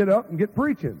blasts to get up and get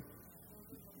preaching.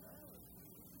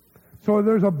 So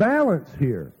there's a balance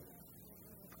here.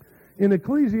 In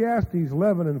Ecclesiastes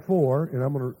 11:4, and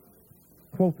I'm going to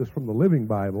quote this from the Living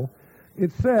Bible,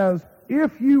 it says,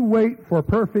 "If you wait for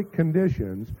perfect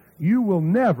conditions, you will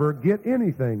never get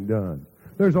anything done."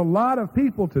 There's a lot of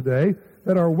people today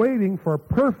that are waiting for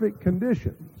perfect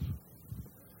conditions,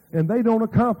 and they don't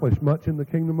accomplish much in the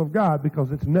kingdom of God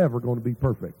because it's never going to be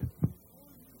perfect.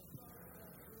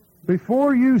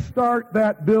 Before you start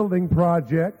that building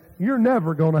project, you're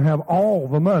never going to have all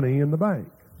the money in the bank.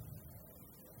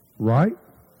 Right?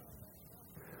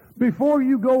 Before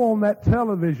you go on that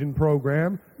television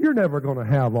program, you're never going to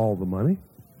have all the money.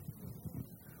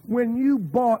 When you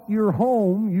bought your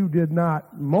home, you did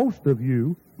not, most of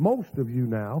you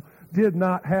now, did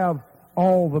not have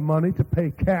all the money to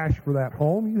pay cash for that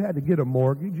home. You had to get a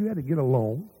mortgage. You had to get a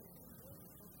loan.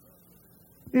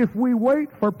 If we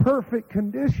wait for perfect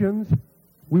conditions,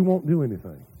 we won't do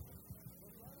anything.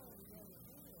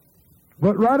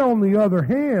 But right on the other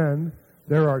hand,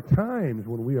 there are times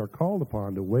when we are called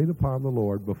upon to wait upon the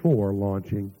Lord before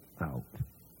launching out.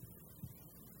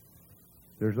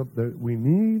 We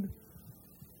need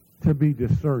to be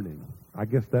discerning. I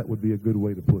guess that would be a good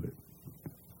way to put it.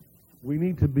 We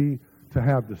need to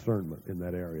have discernment in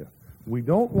that area. We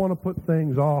don't want to put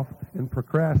things off and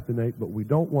procrastinate, but we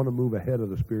don't want to move ahead of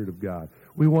the Spirit of God.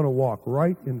 We want to walk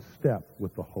right in step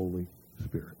with the Holy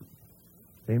Spirit.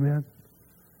 Amen?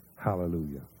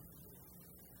 Hallelujah.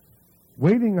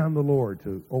 Waiting on the Lord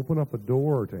to open up a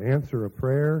door or to answer a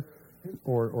prayer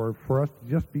or for us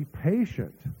to just be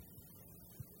patient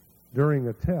during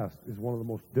a test is one of the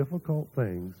most difficult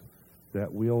things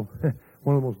that one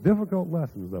of the most difficult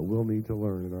lessons that we'll need to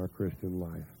learn in our Christian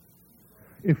life.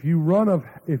 If you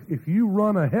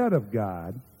run ahead of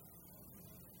God,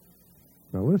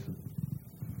 now listen.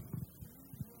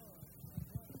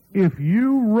 If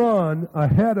you run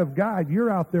ahead of God, you're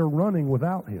out there running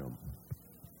without Him.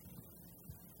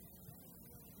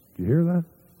 Do you hear that?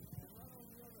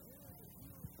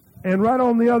 And right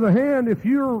on the other hand, if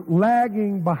you're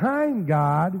lagging behind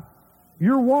God,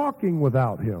 you're walking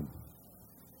without Him.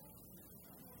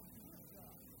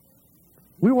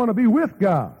 We want to be with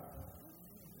God.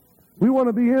 We want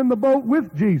to be in the boat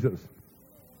with Jesus.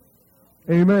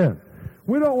 Amen.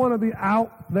 We don't want to be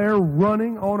out there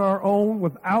running on our own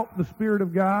without the Spirit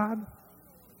of God.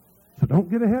 So don't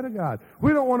get ahead of God.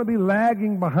 We don't want to be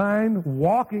lagging behind,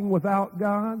 walking without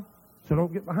God. So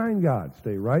don't get behind God.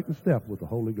 Stay right in step with the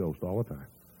Holy Ghost all the time.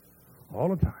 All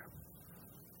the time.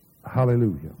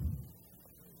 Hallelujah.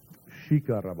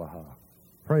 Shikarabaha.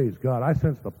 Praise God. I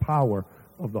sense the power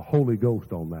of the Holy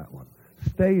Ghost on that one.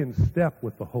 Stay in step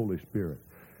with the Holy Spirit.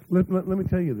 Let me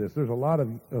tell you this. There's a lot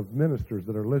of ministers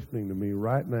that are listening to me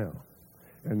right now,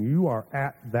 and you are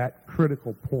at that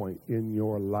critical point in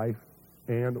your life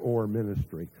and or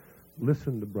ministry.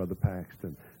 Listen to Brother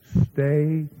Paxton.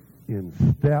 Stay in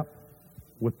step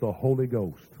with the Holy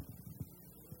Ghost.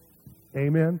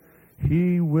 Amen.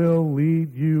 He will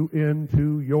lead you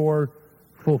into your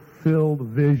fulfilled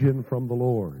vision from the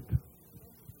Lord.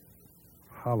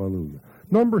 Hallelujah.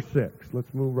 Number 6.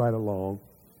 Let's move right along.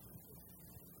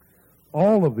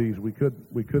 All of these we could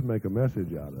make a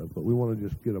message out of, but we want to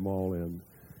just get them all in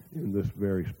this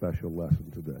very special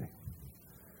lesson today.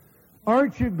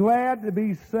 Aren't you glad to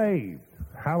be saved?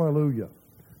 Hallelujah.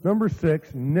 Number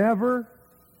 6, never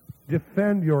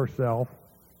defend yourself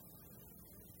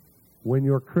when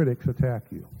your critics attack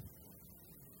you.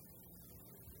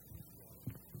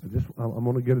 I'm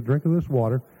going to get a drink of this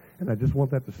water, and I just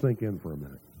want that to sink in for a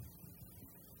minute.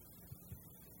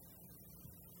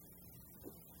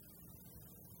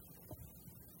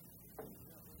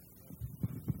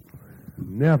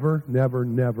 Never, never,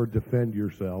 never defend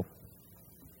yourself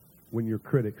when your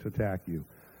critics attack you.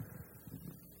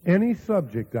 Any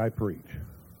subject I preach,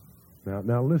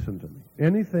 now listen to me.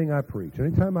 Anything I preach,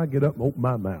 anytime I get up and open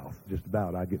my mouth, just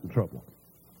about I get in trouble.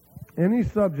 Any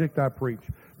subject I preach,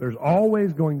 there's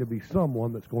always going to be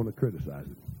someone that's going to criticize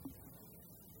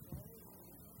it.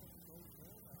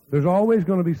 There's always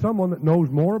going to be someone that knows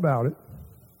more about it.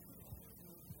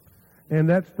 And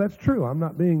that's true. I'm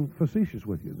not being facetious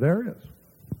with you. There is.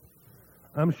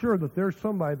 I'm sure that there's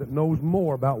somebody that knows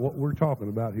more about what we're talking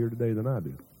about here today than I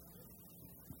do.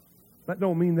 That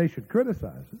don't mean they should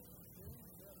criticize it.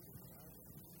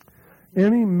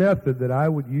 Any method that I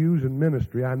would use in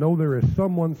ministry, I know there is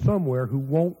someone somewhere who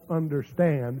won't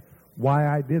understand why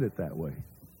I did it that way.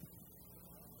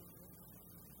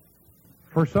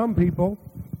 For some people,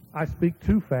 I speak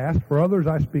too fast. For others,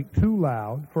 I speak too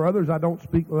loud. For others, I don't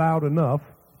speak loud enough.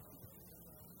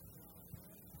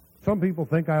 Some people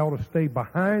think I ought to stay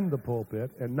behind the pulpit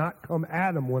and not come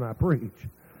at them when I preach.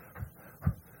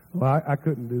 Well, I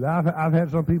couldn't do that. I've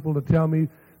had some people to tell me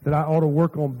that I ought to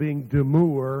work on being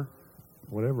demure,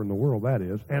 whatever in the world that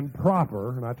is, and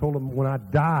proper. And I told them when I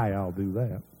die, I'll do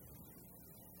that.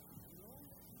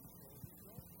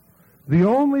 The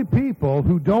only people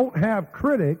who don't have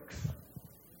critics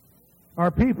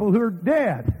are people who are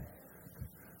dead.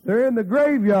 They're in the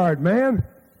graveyard, man.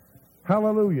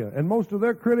 Hallelujah. And most of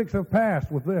their critics have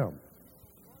passed with them.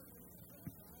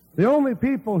 The only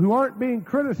people who aren't being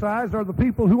criticized are the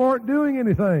people who aren't doing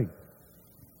anything.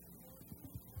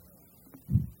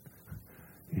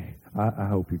 I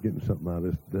hope you're getting something out of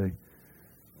this today.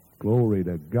 Glory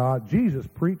to God. Jesus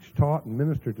preached, taught, and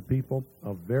ministered to people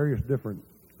of various different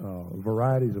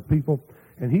varieties of people,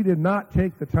 and he did not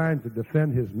take the time to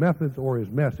defend his methods or his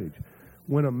message.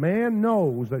 When a man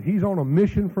knows that he's on a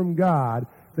mission from God,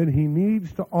 then he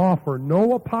needs to offer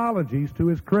no apologies to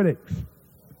his critics.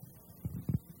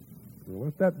 Well,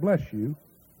 let that bless you.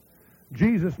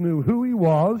 Jesus knew who he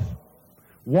was,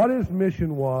 what his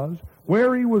mission was,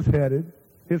 where he was headed,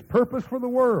 his purpose for the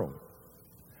world.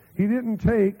 He didn't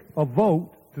take a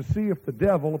vote to see if the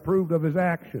devil approved of his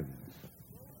actions.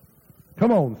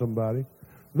 Come on, somebody.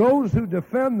 Those who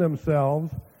defend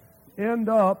themselves end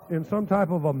up in some type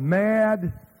of a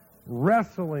mad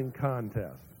wrestling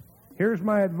contest. Here's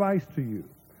my advice to you.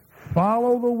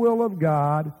 Follow the will of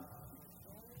God.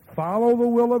 Follow the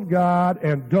will of God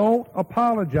and don't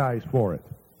apologize for it.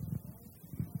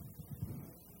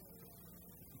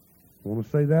 I want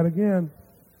to say that again.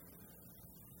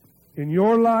 In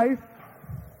your life,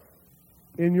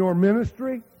 in your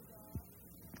ministry,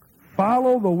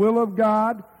 follow the will of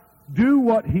God. Do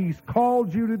what He's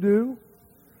called you to do.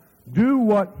 Do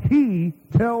what He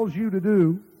tells you to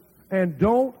do. And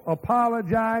don't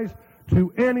apologize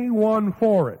to anyone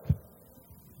for it.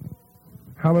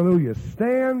 Hallelujah.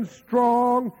 Stand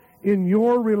strong in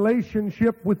your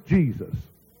relationship with Jesus.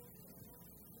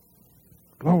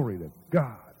 Glory to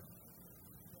God.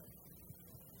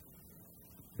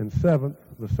 And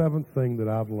the seventh thing that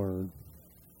I've learned,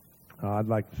 I'd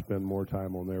like to spend more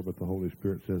time on there, but the Holy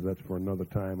Spirit says that's for another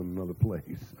time and another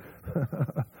place.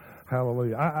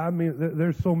 Hallelujah. I mean,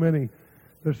 there's so many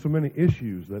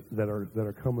issues that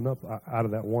are coming up out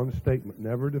of that one statement.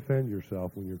 Never defend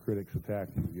yourself when your critics attack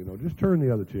you. You know, just turn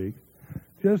the other cheek.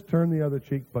 Just turn the other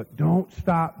cheek, but don't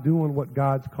stop doing what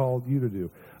God's called you to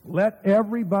do. Let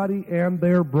everybody and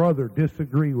their brother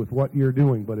disagree with what you're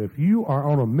doing, but if you are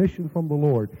on a mission from the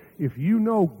Lord, if you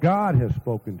know God has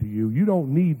spoken to you, you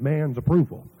don't need man's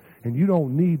approval, and you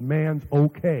don't need man's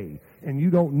okay, and you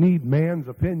don't need man's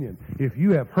opinion. If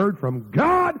you have heard from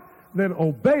God, then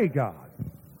obey God.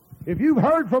 If you've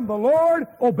heard from the Lord,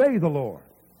 obey the Lord.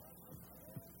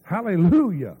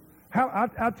 Hallelujah.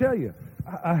 I tell you,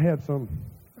 I had some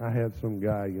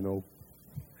guy, you know,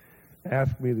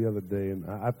 ask me the other day, and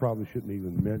I probably shouldn't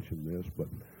even mention this, but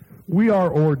we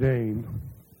are ordained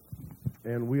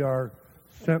and we are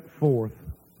sent forth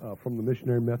from the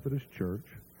Missionary Methodist Church,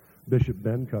 Bishop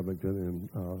Ben Covington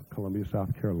in Columbia,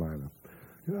 South Carolina.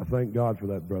 And I thank God for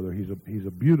that brother. He's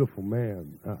a beautiful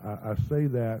man. I say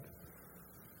that.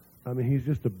 I mean, he's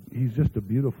just a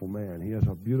beautiful man. He has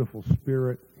a beautiful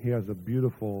spirit. He has a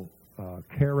beautiful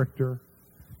character.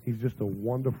 He's just a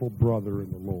wonderful brother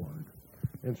in the Lord.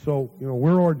 And so, you know,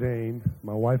 we're ordained.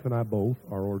 My wife and I both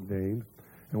are ordained,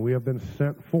 and we have been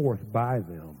sent forth by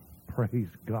them. Praise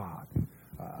God.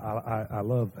 I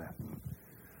love that.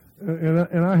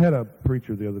 And I had a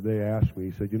preacher the other day ask me,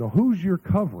 he said, you know, who's your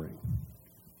covering?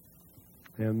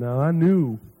 And now I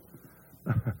knew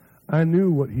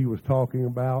what he was talking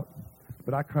about,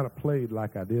 but I kind of played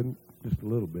like I didn't, just a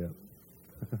little bit.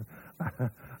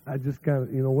 I just kind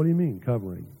of, you know, what do you mean,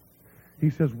 covering?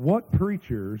 He says, what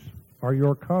preachers are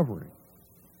your covering?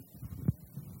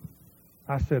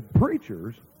 I said,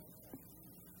 preachers?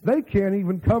 They can't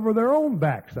even cover their own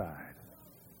backside.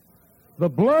 The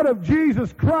blood of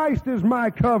Jesus Christ is my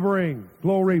covering.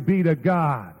 Glory be to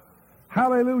God.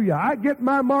 Hallelujah. I get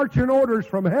my marching orders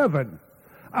from heaven.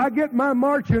 I get my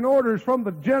marching orders from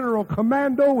the General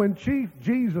Commando-in-Chief,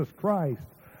 Jesus Christ.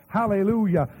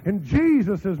 Hallelujah. And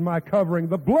Jesus is my covering.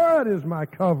 The blood is my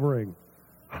covering.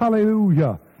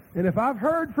 Hallelujah. And if I've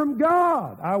heard from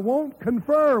God, I won't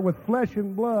confer with flesh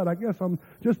and blood. I guess I'm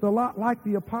just a lot like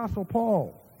the Apostle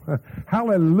Paul.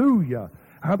 Hallelujah.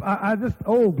 I just,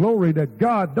 oh, glory to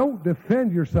God. Don't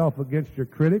defend yourself against your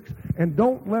critics, and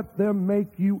don't let them make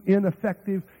you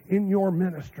ineffective in your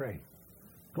ministry.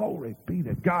 Glory be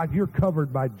to God. You're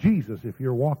covered by Jesus if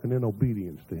you're walking in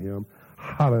obedience to Him.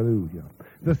 Hallelujah.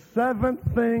 The seventh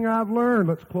thing I've learned,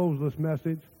 let's close this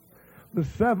message. The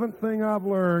seventh thing I've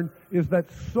learned is that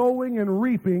sowing and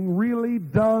reaping really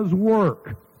does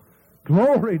work.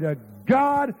 Glory to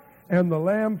God and the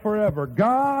Lamb forever.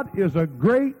 God is a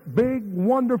great, big,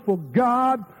 wonderful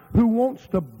God who wants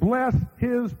to bless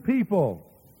His people.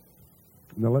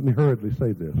 Now let me hurriedly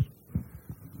say this.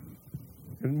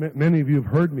 And many of you have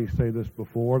heard me say this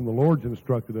before, and the Lord's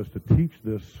instructed us to teach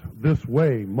this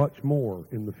way much more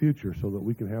in the future so that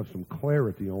we can have some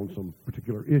clarity on some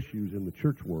particular issues in the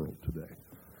church world today.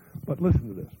 But listen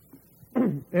to this.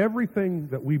 Everything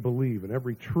that we believe and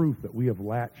every truth that we have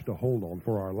latched a hold on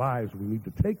for our lives, we need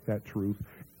to take that truth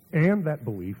and that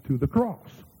belief to the cross.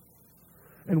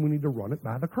 And we need to run it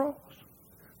by the cross.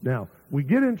 Now, we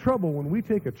get in trouble when we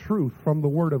take a truth from the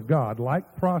Word of God,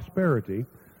 like prosperity,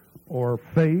 or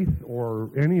faith, or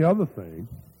any other thing,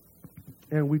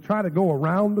 and we try to go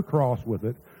around the cross with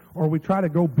it, or we try to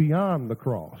go beyond the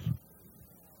cross.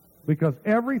 Because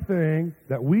everything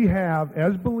that we have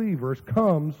as believers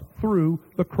comes through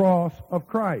the cross of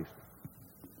Christ.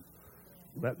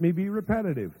 Let me be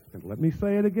repetitive, and let me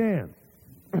say it again.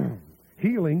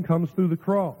 Healing comes through the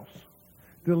cross.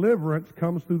 Deliverance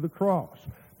comes through the cross.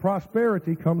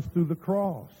 Prosperity comes through the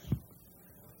cross.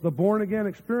 The born-again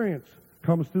experience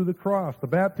comes through the cross. The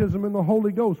baptism in the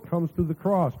Holy Ghost comes through the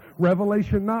cross.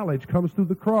 Revelation knowledge comes through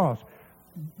the cross.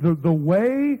 The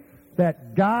way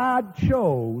that God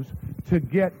chose to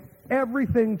get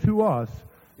everything to us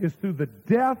is through the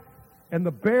death and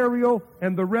the burial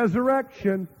and the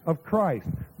resurrection of Christ.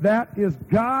 That is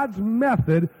God's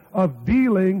method of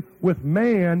dealing with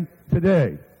man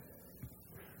today.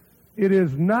 It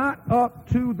is not up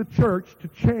to the church to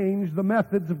change the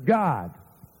methods of God.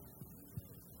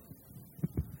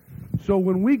 So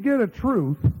when we get a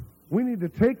truth, we need to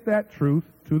take that truth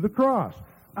to the cross.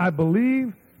 I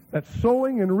believe that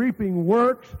sowing and reaping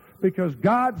works because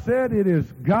God said it is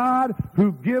God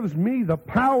who gives me the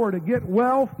power to get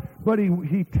wealth, but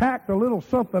he tacked a little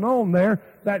something on there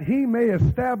that he may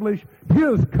establish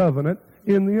his covenant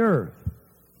in the earth.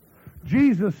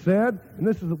 Jesus said, and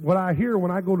this is what I hear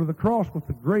when I go to the cross with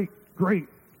the great,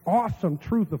 awesome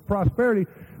truth of prosperity,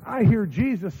 I hear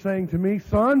Jesus saying to me,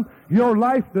 son, your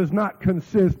life does not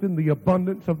consist in the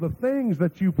abundance of the things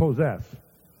that you possess.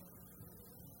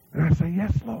 And I say,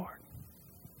 yes, Lord.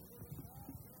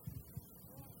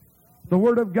 The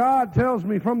Word of God tells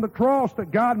me from the cross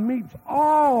that God meets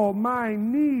all my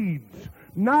needs,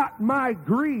 not my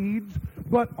greeds,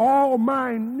 but all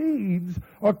my needs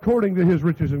according to His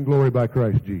riches and glory by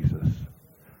Christ Jesus.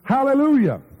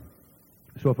 Hallelujah.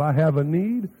 So if I have a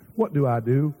need, what do?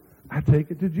 I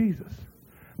take it to Jesus.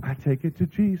 I take it to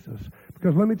Jesus.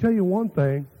 Because let me tell you one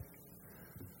thing,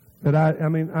 that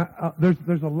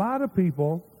there's a lot of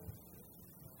people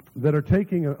that are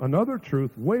taking another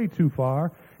truth way too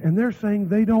far, and they're saying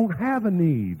they don't have a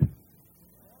need.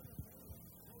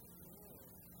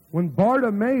 When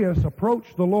Bartimaeus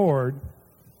approached the Lord,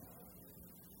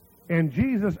 and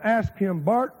Jesus asked him,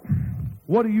 Bart,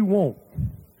 what do you want?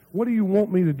 What do you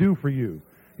want me to do for you?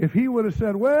 If he would have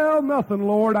said, well, nothing,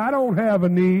 Lord, I don't have a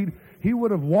need, he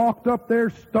would have walked up there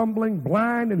stumbling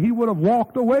blind, and he would have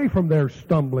walked away from there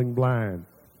stumbling blind.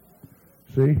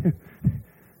 See?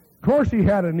 Of course he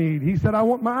had a need. He said, I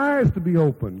want my eyes to be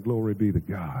open. Glory be to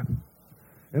God.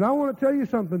 And I want to tell you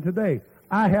something today.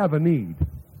 I have a need.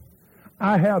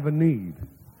 I have a need.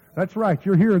 That's right.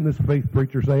 You're hearing this faith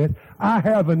preacher say it. I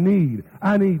have a need.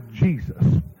 I need Jesus.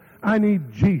 I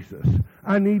need Jesus.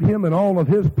 I need Him in all of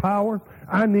His power.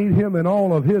 I need Him in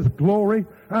all of His glory.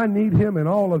 I need Him in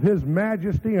all of His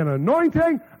majesty and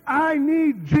anointing. I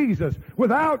need Jesus.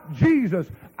 Without Jesus,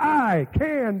 I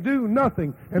can do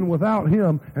nothing. And without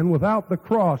Him and without the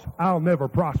cross, I'll never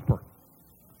prosper.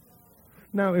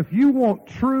 Now, if you want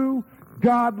true,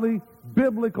 godly,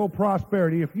 biblical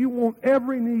prosperity, if you want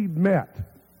every need met,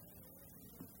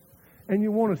 and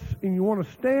you want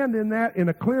to stand in that in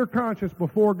a clear conscience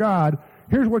before God,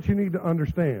 here's what you need to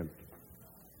understand.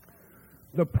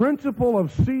 The principle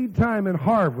of seed time and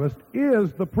harvest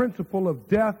is the principle of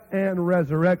death and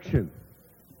resurrection.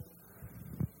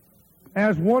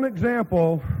 As one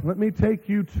example, let me take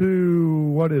you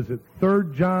to,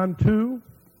 3 John 2,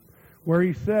 where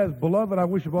he says, Beloved, I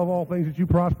wish above all things that you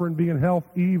prosper and be in health,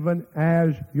 even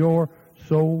as your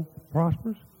soul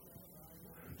prospers.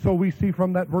 So we see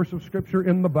from that verse of Scripture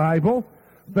in the Bible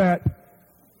that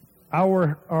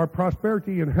our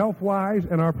prosperity in health-wise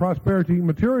and our prosperity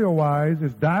material-wise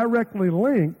is directly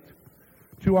linked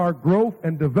to our growth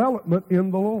and development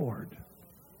in the Lord.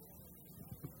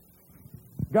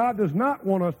 God does not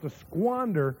want us to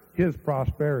squander His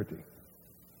prosperity.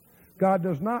 God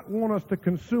does not want us to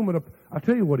consume it. I'll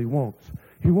tell you what He wants.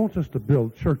 He wants us to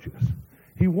build churches.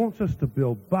 He wants us to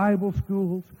build Bible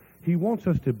schools. He wants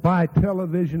us to buy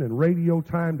television and radio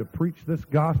time to preach this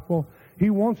gospel. He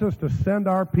wants us to send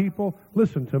our people,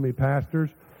 listen to me,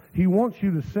 pastors, He wants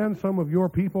you to send some of your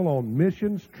people on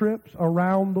missions trips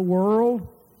around the world.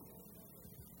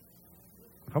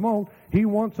 Come on. He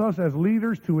wants us as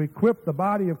leaders to equip the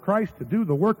body of Christ to do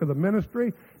the work of the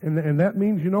ministry, and that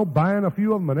means, buying a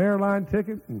few of them an airline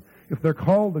ticket, and if they're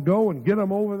called to go, and get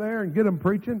them over there and get them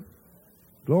preaching.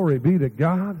 Glory be to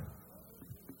God.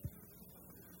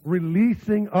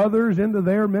 Releasing others into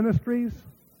their ministries.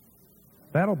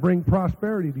 That'll bring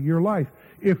prosperity to your life.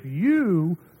 If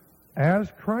you,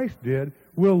 as Christ did,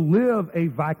 will live a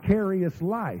vicarious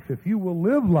life, if you will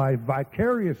live life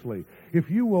vicariously, if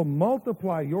you will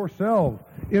multiply yourself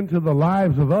into the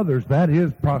lives of others, that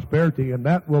is prosperity, and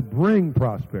that will bring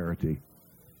prosperity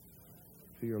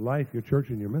to your life, your church,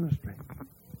 and your ministry.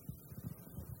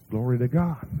 Glory to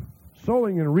God.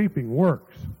 Sowing and reaping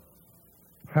works.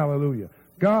 Hallelujah.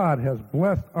 God has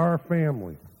blessed our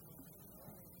family.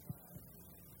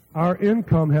 Our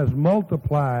income has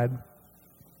multiplied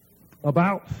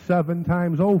about 7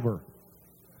 times over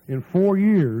in 4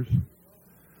 years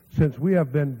since we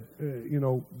have been,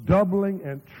 doubling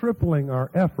and tripling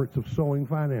our efforts of sowing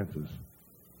finances.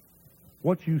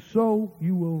 What you sow,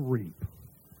 you will reap.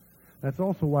 That's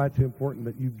also why it's important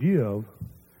that you give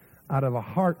out of a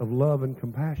heart of love and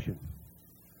compassion.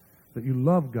 That you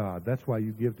love God. That's why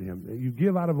you give to Him. You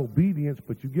give out of obedience,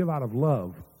 but you give out of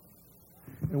love.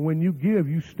 And when you give,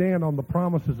 you stand on the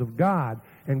promises of God,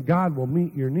 and God will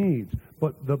meet your needs.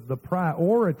 But the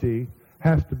priority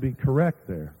has to be correct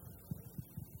there.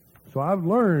 So I've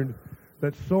learned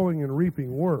that sowing and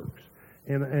reaping works.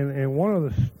 And one of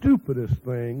the stupidest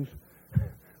things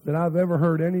that I've ever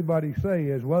heard anybody say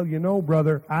is, well,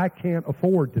 brother, I can't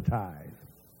afford to tithe.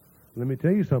 Let me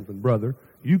tell you something, brother.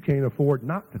 You can't afford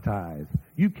not to tithe.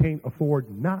 You can't afford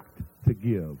not to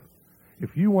give.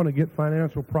 If you want to get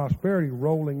financial prosperity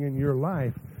rolling in your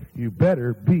life, you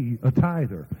better be a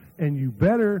tither. And you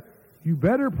better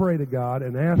pray to God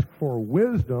and ask for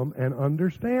wisdom and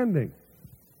understanding.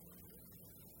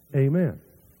 Amen.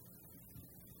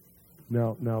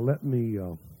 Now let me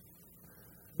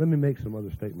make some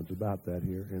other statements about that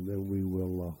here, and then we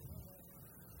will.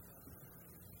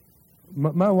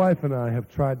 My wife and I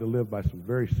have tried to live by some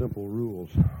very simple rules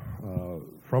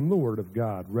from the Word of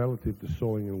God relative to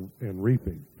sowing and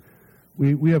reaping.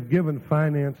 We have given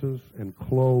finances and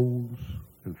clothes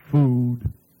and food,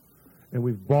 and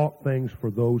we've bought things for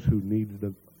those who needed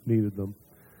them.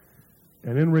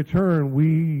 And in return,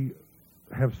 we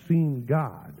have seen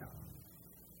God.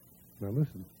 Now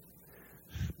listen.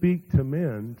 Speak to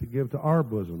men to give to our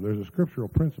bosom. There's a scriptural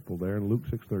principle there in Luke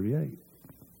 6:38.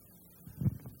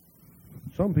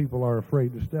 Some people are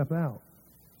afraid to step out.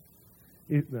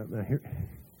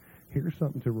 Here's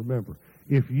something to remember.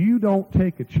 If you don't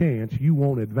take a chance, you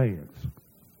won't advance.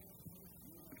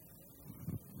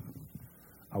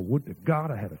 I would to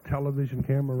God I had a television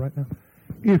camera right now.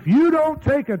 If you don't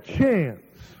take a chance,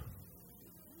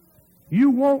 you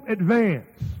won't advance.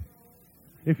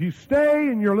 If you stay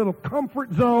in your little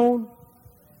comfort zone,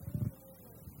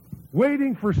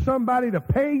 waiting for somebody to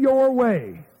pay your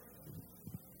way,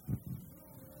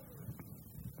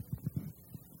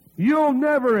 you'll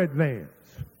never advance.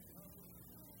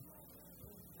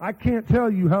 I can't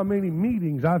tell you how many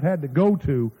meetings I've had to go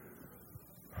to,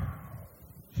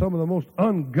 some of the most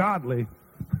ungodly,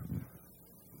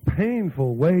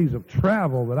 painful ways of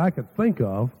travel that I could think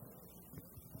of.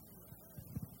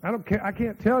 I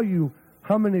can't tell you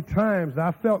how many times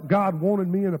I felt God wanted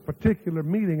me in a particular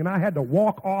meeting and I had to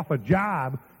walk off a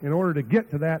job in order to get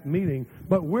to that meeting.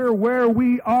 But we're where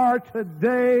we are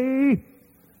today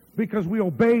because we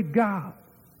obeyed God.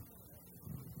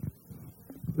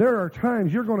 There are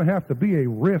times you're going to have to be a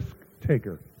risk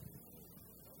taker.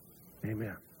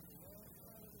 Amen.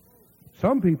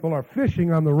 Some people are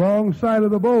fishing on the wrong side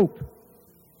of the boat.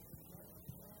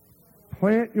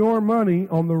 Plant your money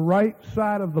on the right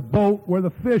side of the boat where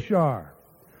the fish are.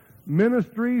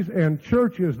 Ministries and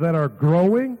churches that are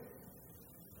growing,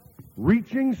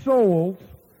 reaching souls,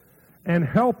 and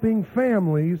helping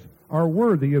families are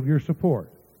worthy of your support.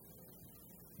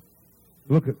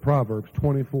 Look at Proverbs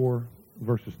 24,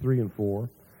 verses 3 and 4,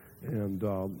 and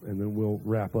then we'll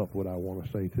wrap up what I want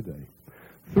to say today.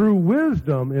 Through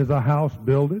wisdom is a house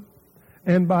builded,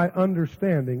 and by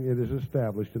understanding it is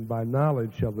established, and by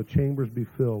knowledge shall the chambers be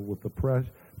filled with the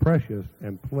precious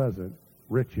and pleasant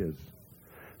riches.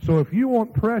 So if you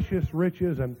want precious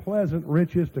riches and pleasant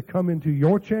riches to come into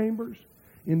your chambers,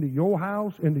 into your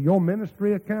house, into your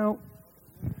ministry account,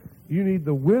 you need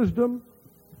the wisdom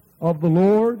of the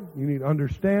Lord. You need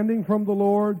understanding from the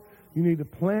Lord. You need to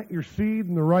plant your seed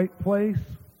in the right place.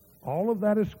 All of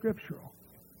that is scriptural.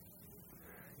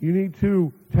 You need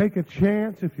to take a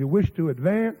chance if you wish to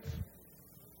advance.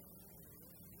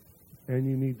 And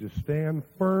you need to stand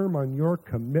firm on your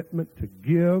commitment to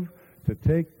give, to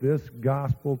take this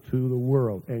gospel to the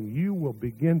world. And you will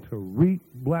begin to reap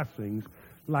blessings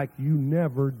like you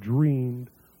never dreamed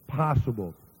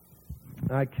possible.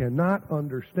 I cannot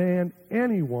understand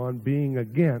anyone being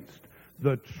against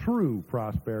the true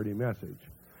prosperity message.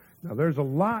 Now, there's a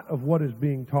lot of what is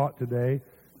being taught today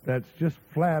that's just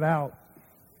flat out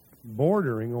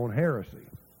bordering on heresy.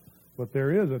 But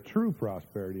there is a true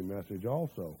prosperity message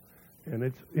also. And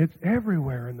it's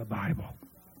everywhere in the Bible.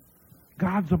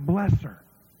 God's a blesser.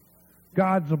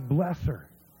 God's a blesser.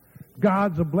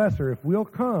 God's a blesser. If we'll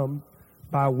come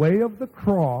by way of the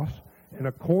cross and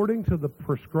according to the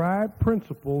prescribed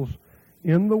principles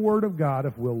in the Word of God,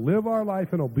 if we'll live our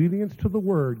life in obedience to the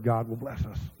Word, God will bless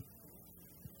us.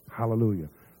 Hallelujah.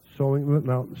 Sowing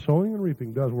and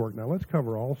reaping does work. Now let's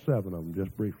cover all 7 of them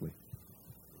just briefly.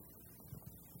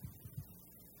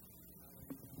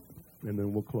 And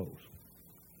then we'll close.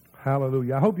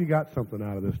 Hallelujah. I hope you got something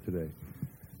out of this today.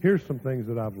 Here's some things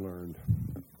that I've learned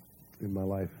in my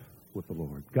life with the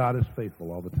Lord. God is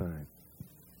faithful all the time.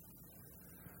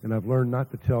 And I've learned not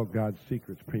to tell God's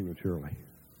secrets prematurely.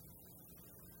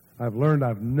 I've learned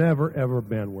I've never, ever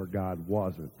been where God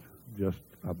wasn't. Just,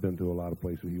 I've been to a lot of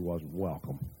places He wasn't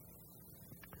welcome.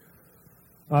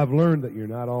 I've learned that you're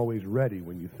not always ready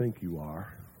when you think you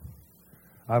are.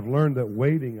 I've learned that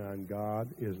waiting on God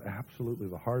is absolutely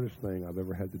the hardest thing I've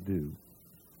ever had to do.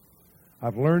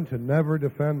 I've learned to never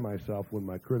defend myself when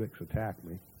my critics attack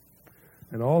me.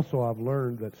 And also I've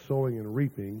learned that sowing and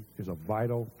reaping is a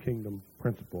vital kingdom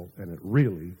principle, and it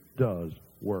really does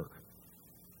work.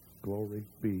 Glory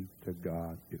be to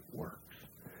God, it works.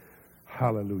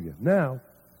 Hallelujah. Now,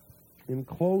 in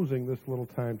closing this little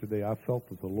time today, I felt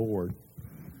that the Lord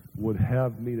would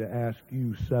have me to ask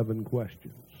you 7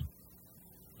 questions.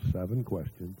 7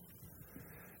 questions.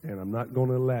 And I'm not going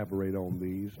to elaborate on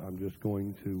these. I'm just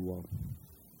going to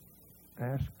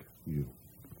ask you.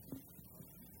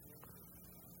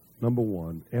 Number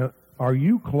 1, are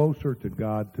you closer to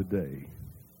God today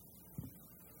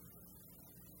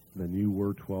than you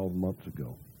were 12 months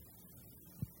ago?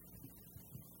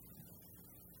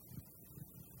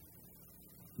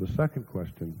 The second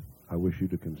question I wish you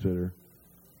to consider,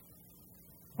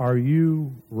 are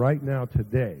you right now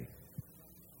today,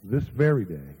 this very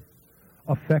day,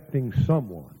 affecting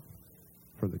someone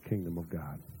for the kingdom of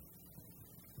God?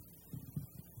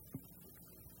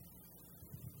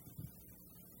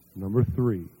 Number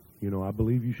 3, I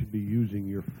believe you should be using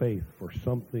your faith for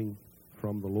something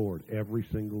from the Lord every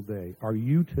single day. Are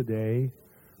you today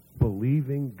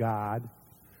believing God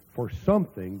for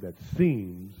something that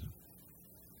seems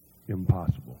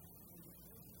impossible?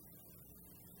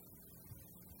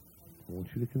 I want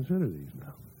you to consider these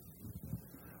now.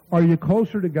 Are you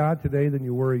closer to God today than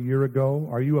you were a year ago?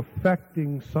 Are you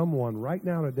affecting someone right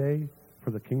now today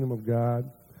for the kingdom of God?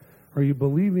 Are you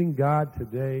believing God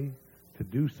today to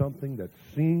do something that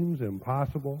seems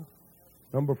impossible?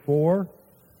 Number 4,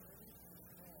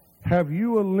 have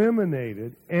you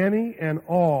eliminated any and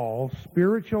all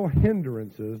spiritual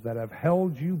hindrances that have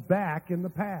held you back in the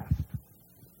past?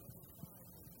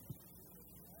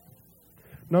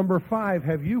 Number 5,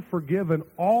 have you forgiven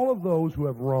all of those who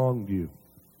have wronged you?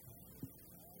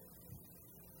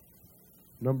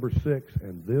 Number 6,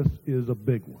 and this is a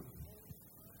big one,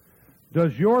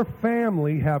 does your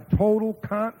family have total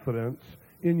confidence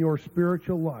in your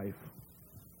spiritual life?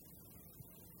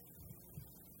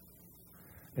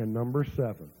 And number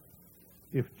 7,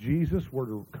 if Jesus were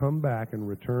to come back and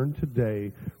return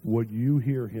today, would you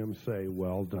hear Him say,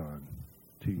 "Well done,"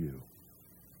 to you?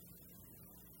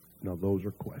 Now, those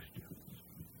are questions.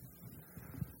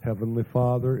 Heavenly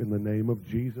Father, in the name of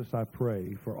Jesus, I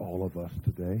pray for all of us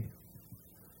today.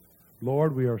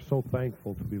 Lord, we are so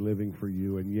thankful to be living for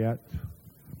you, and yet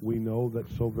we know that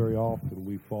so very often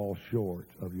we fall short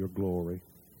of your glory.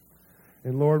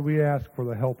 And Lord, we ask for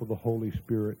the help of the Holy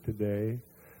Spirit today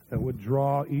that would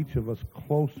draw each of us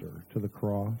closer to the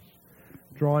cross,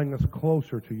 drawing us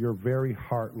closer to your very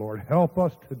heart, Lord. Help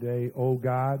us today, oh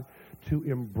God, to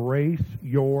embrace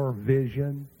your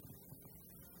vision.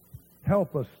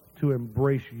 Help us to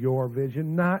embrace your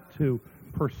vision, not to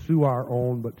pursue our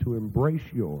own, but to embrace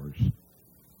yours.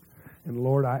 And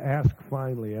Lord, I ask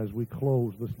finally, as we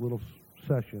close this little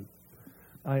session,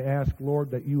 I ask,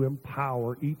 Lord, that you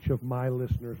empower each of my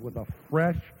listeners with a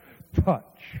fresh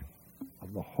touch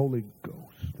of the Holy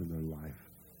Ghost in their life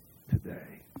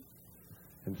today.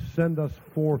 And send us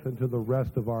forth into the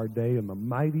rest of our day in the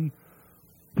mighty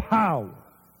power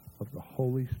of the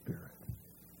Holy Spirit.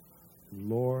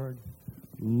 Lord,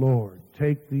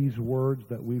 take these words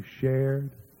that we've shared,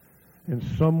 and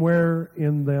somewhere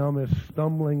in them, as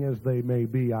stumbling as they may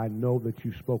be, I know that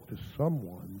you spoke to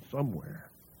someone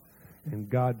somewhere. And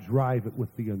God, drive it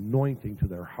with the anointing to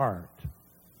their heart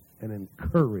and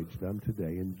encourage them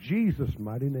today. In Jesus'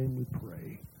 mighty name we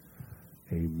pray.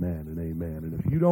 Amen and amen. And if you don't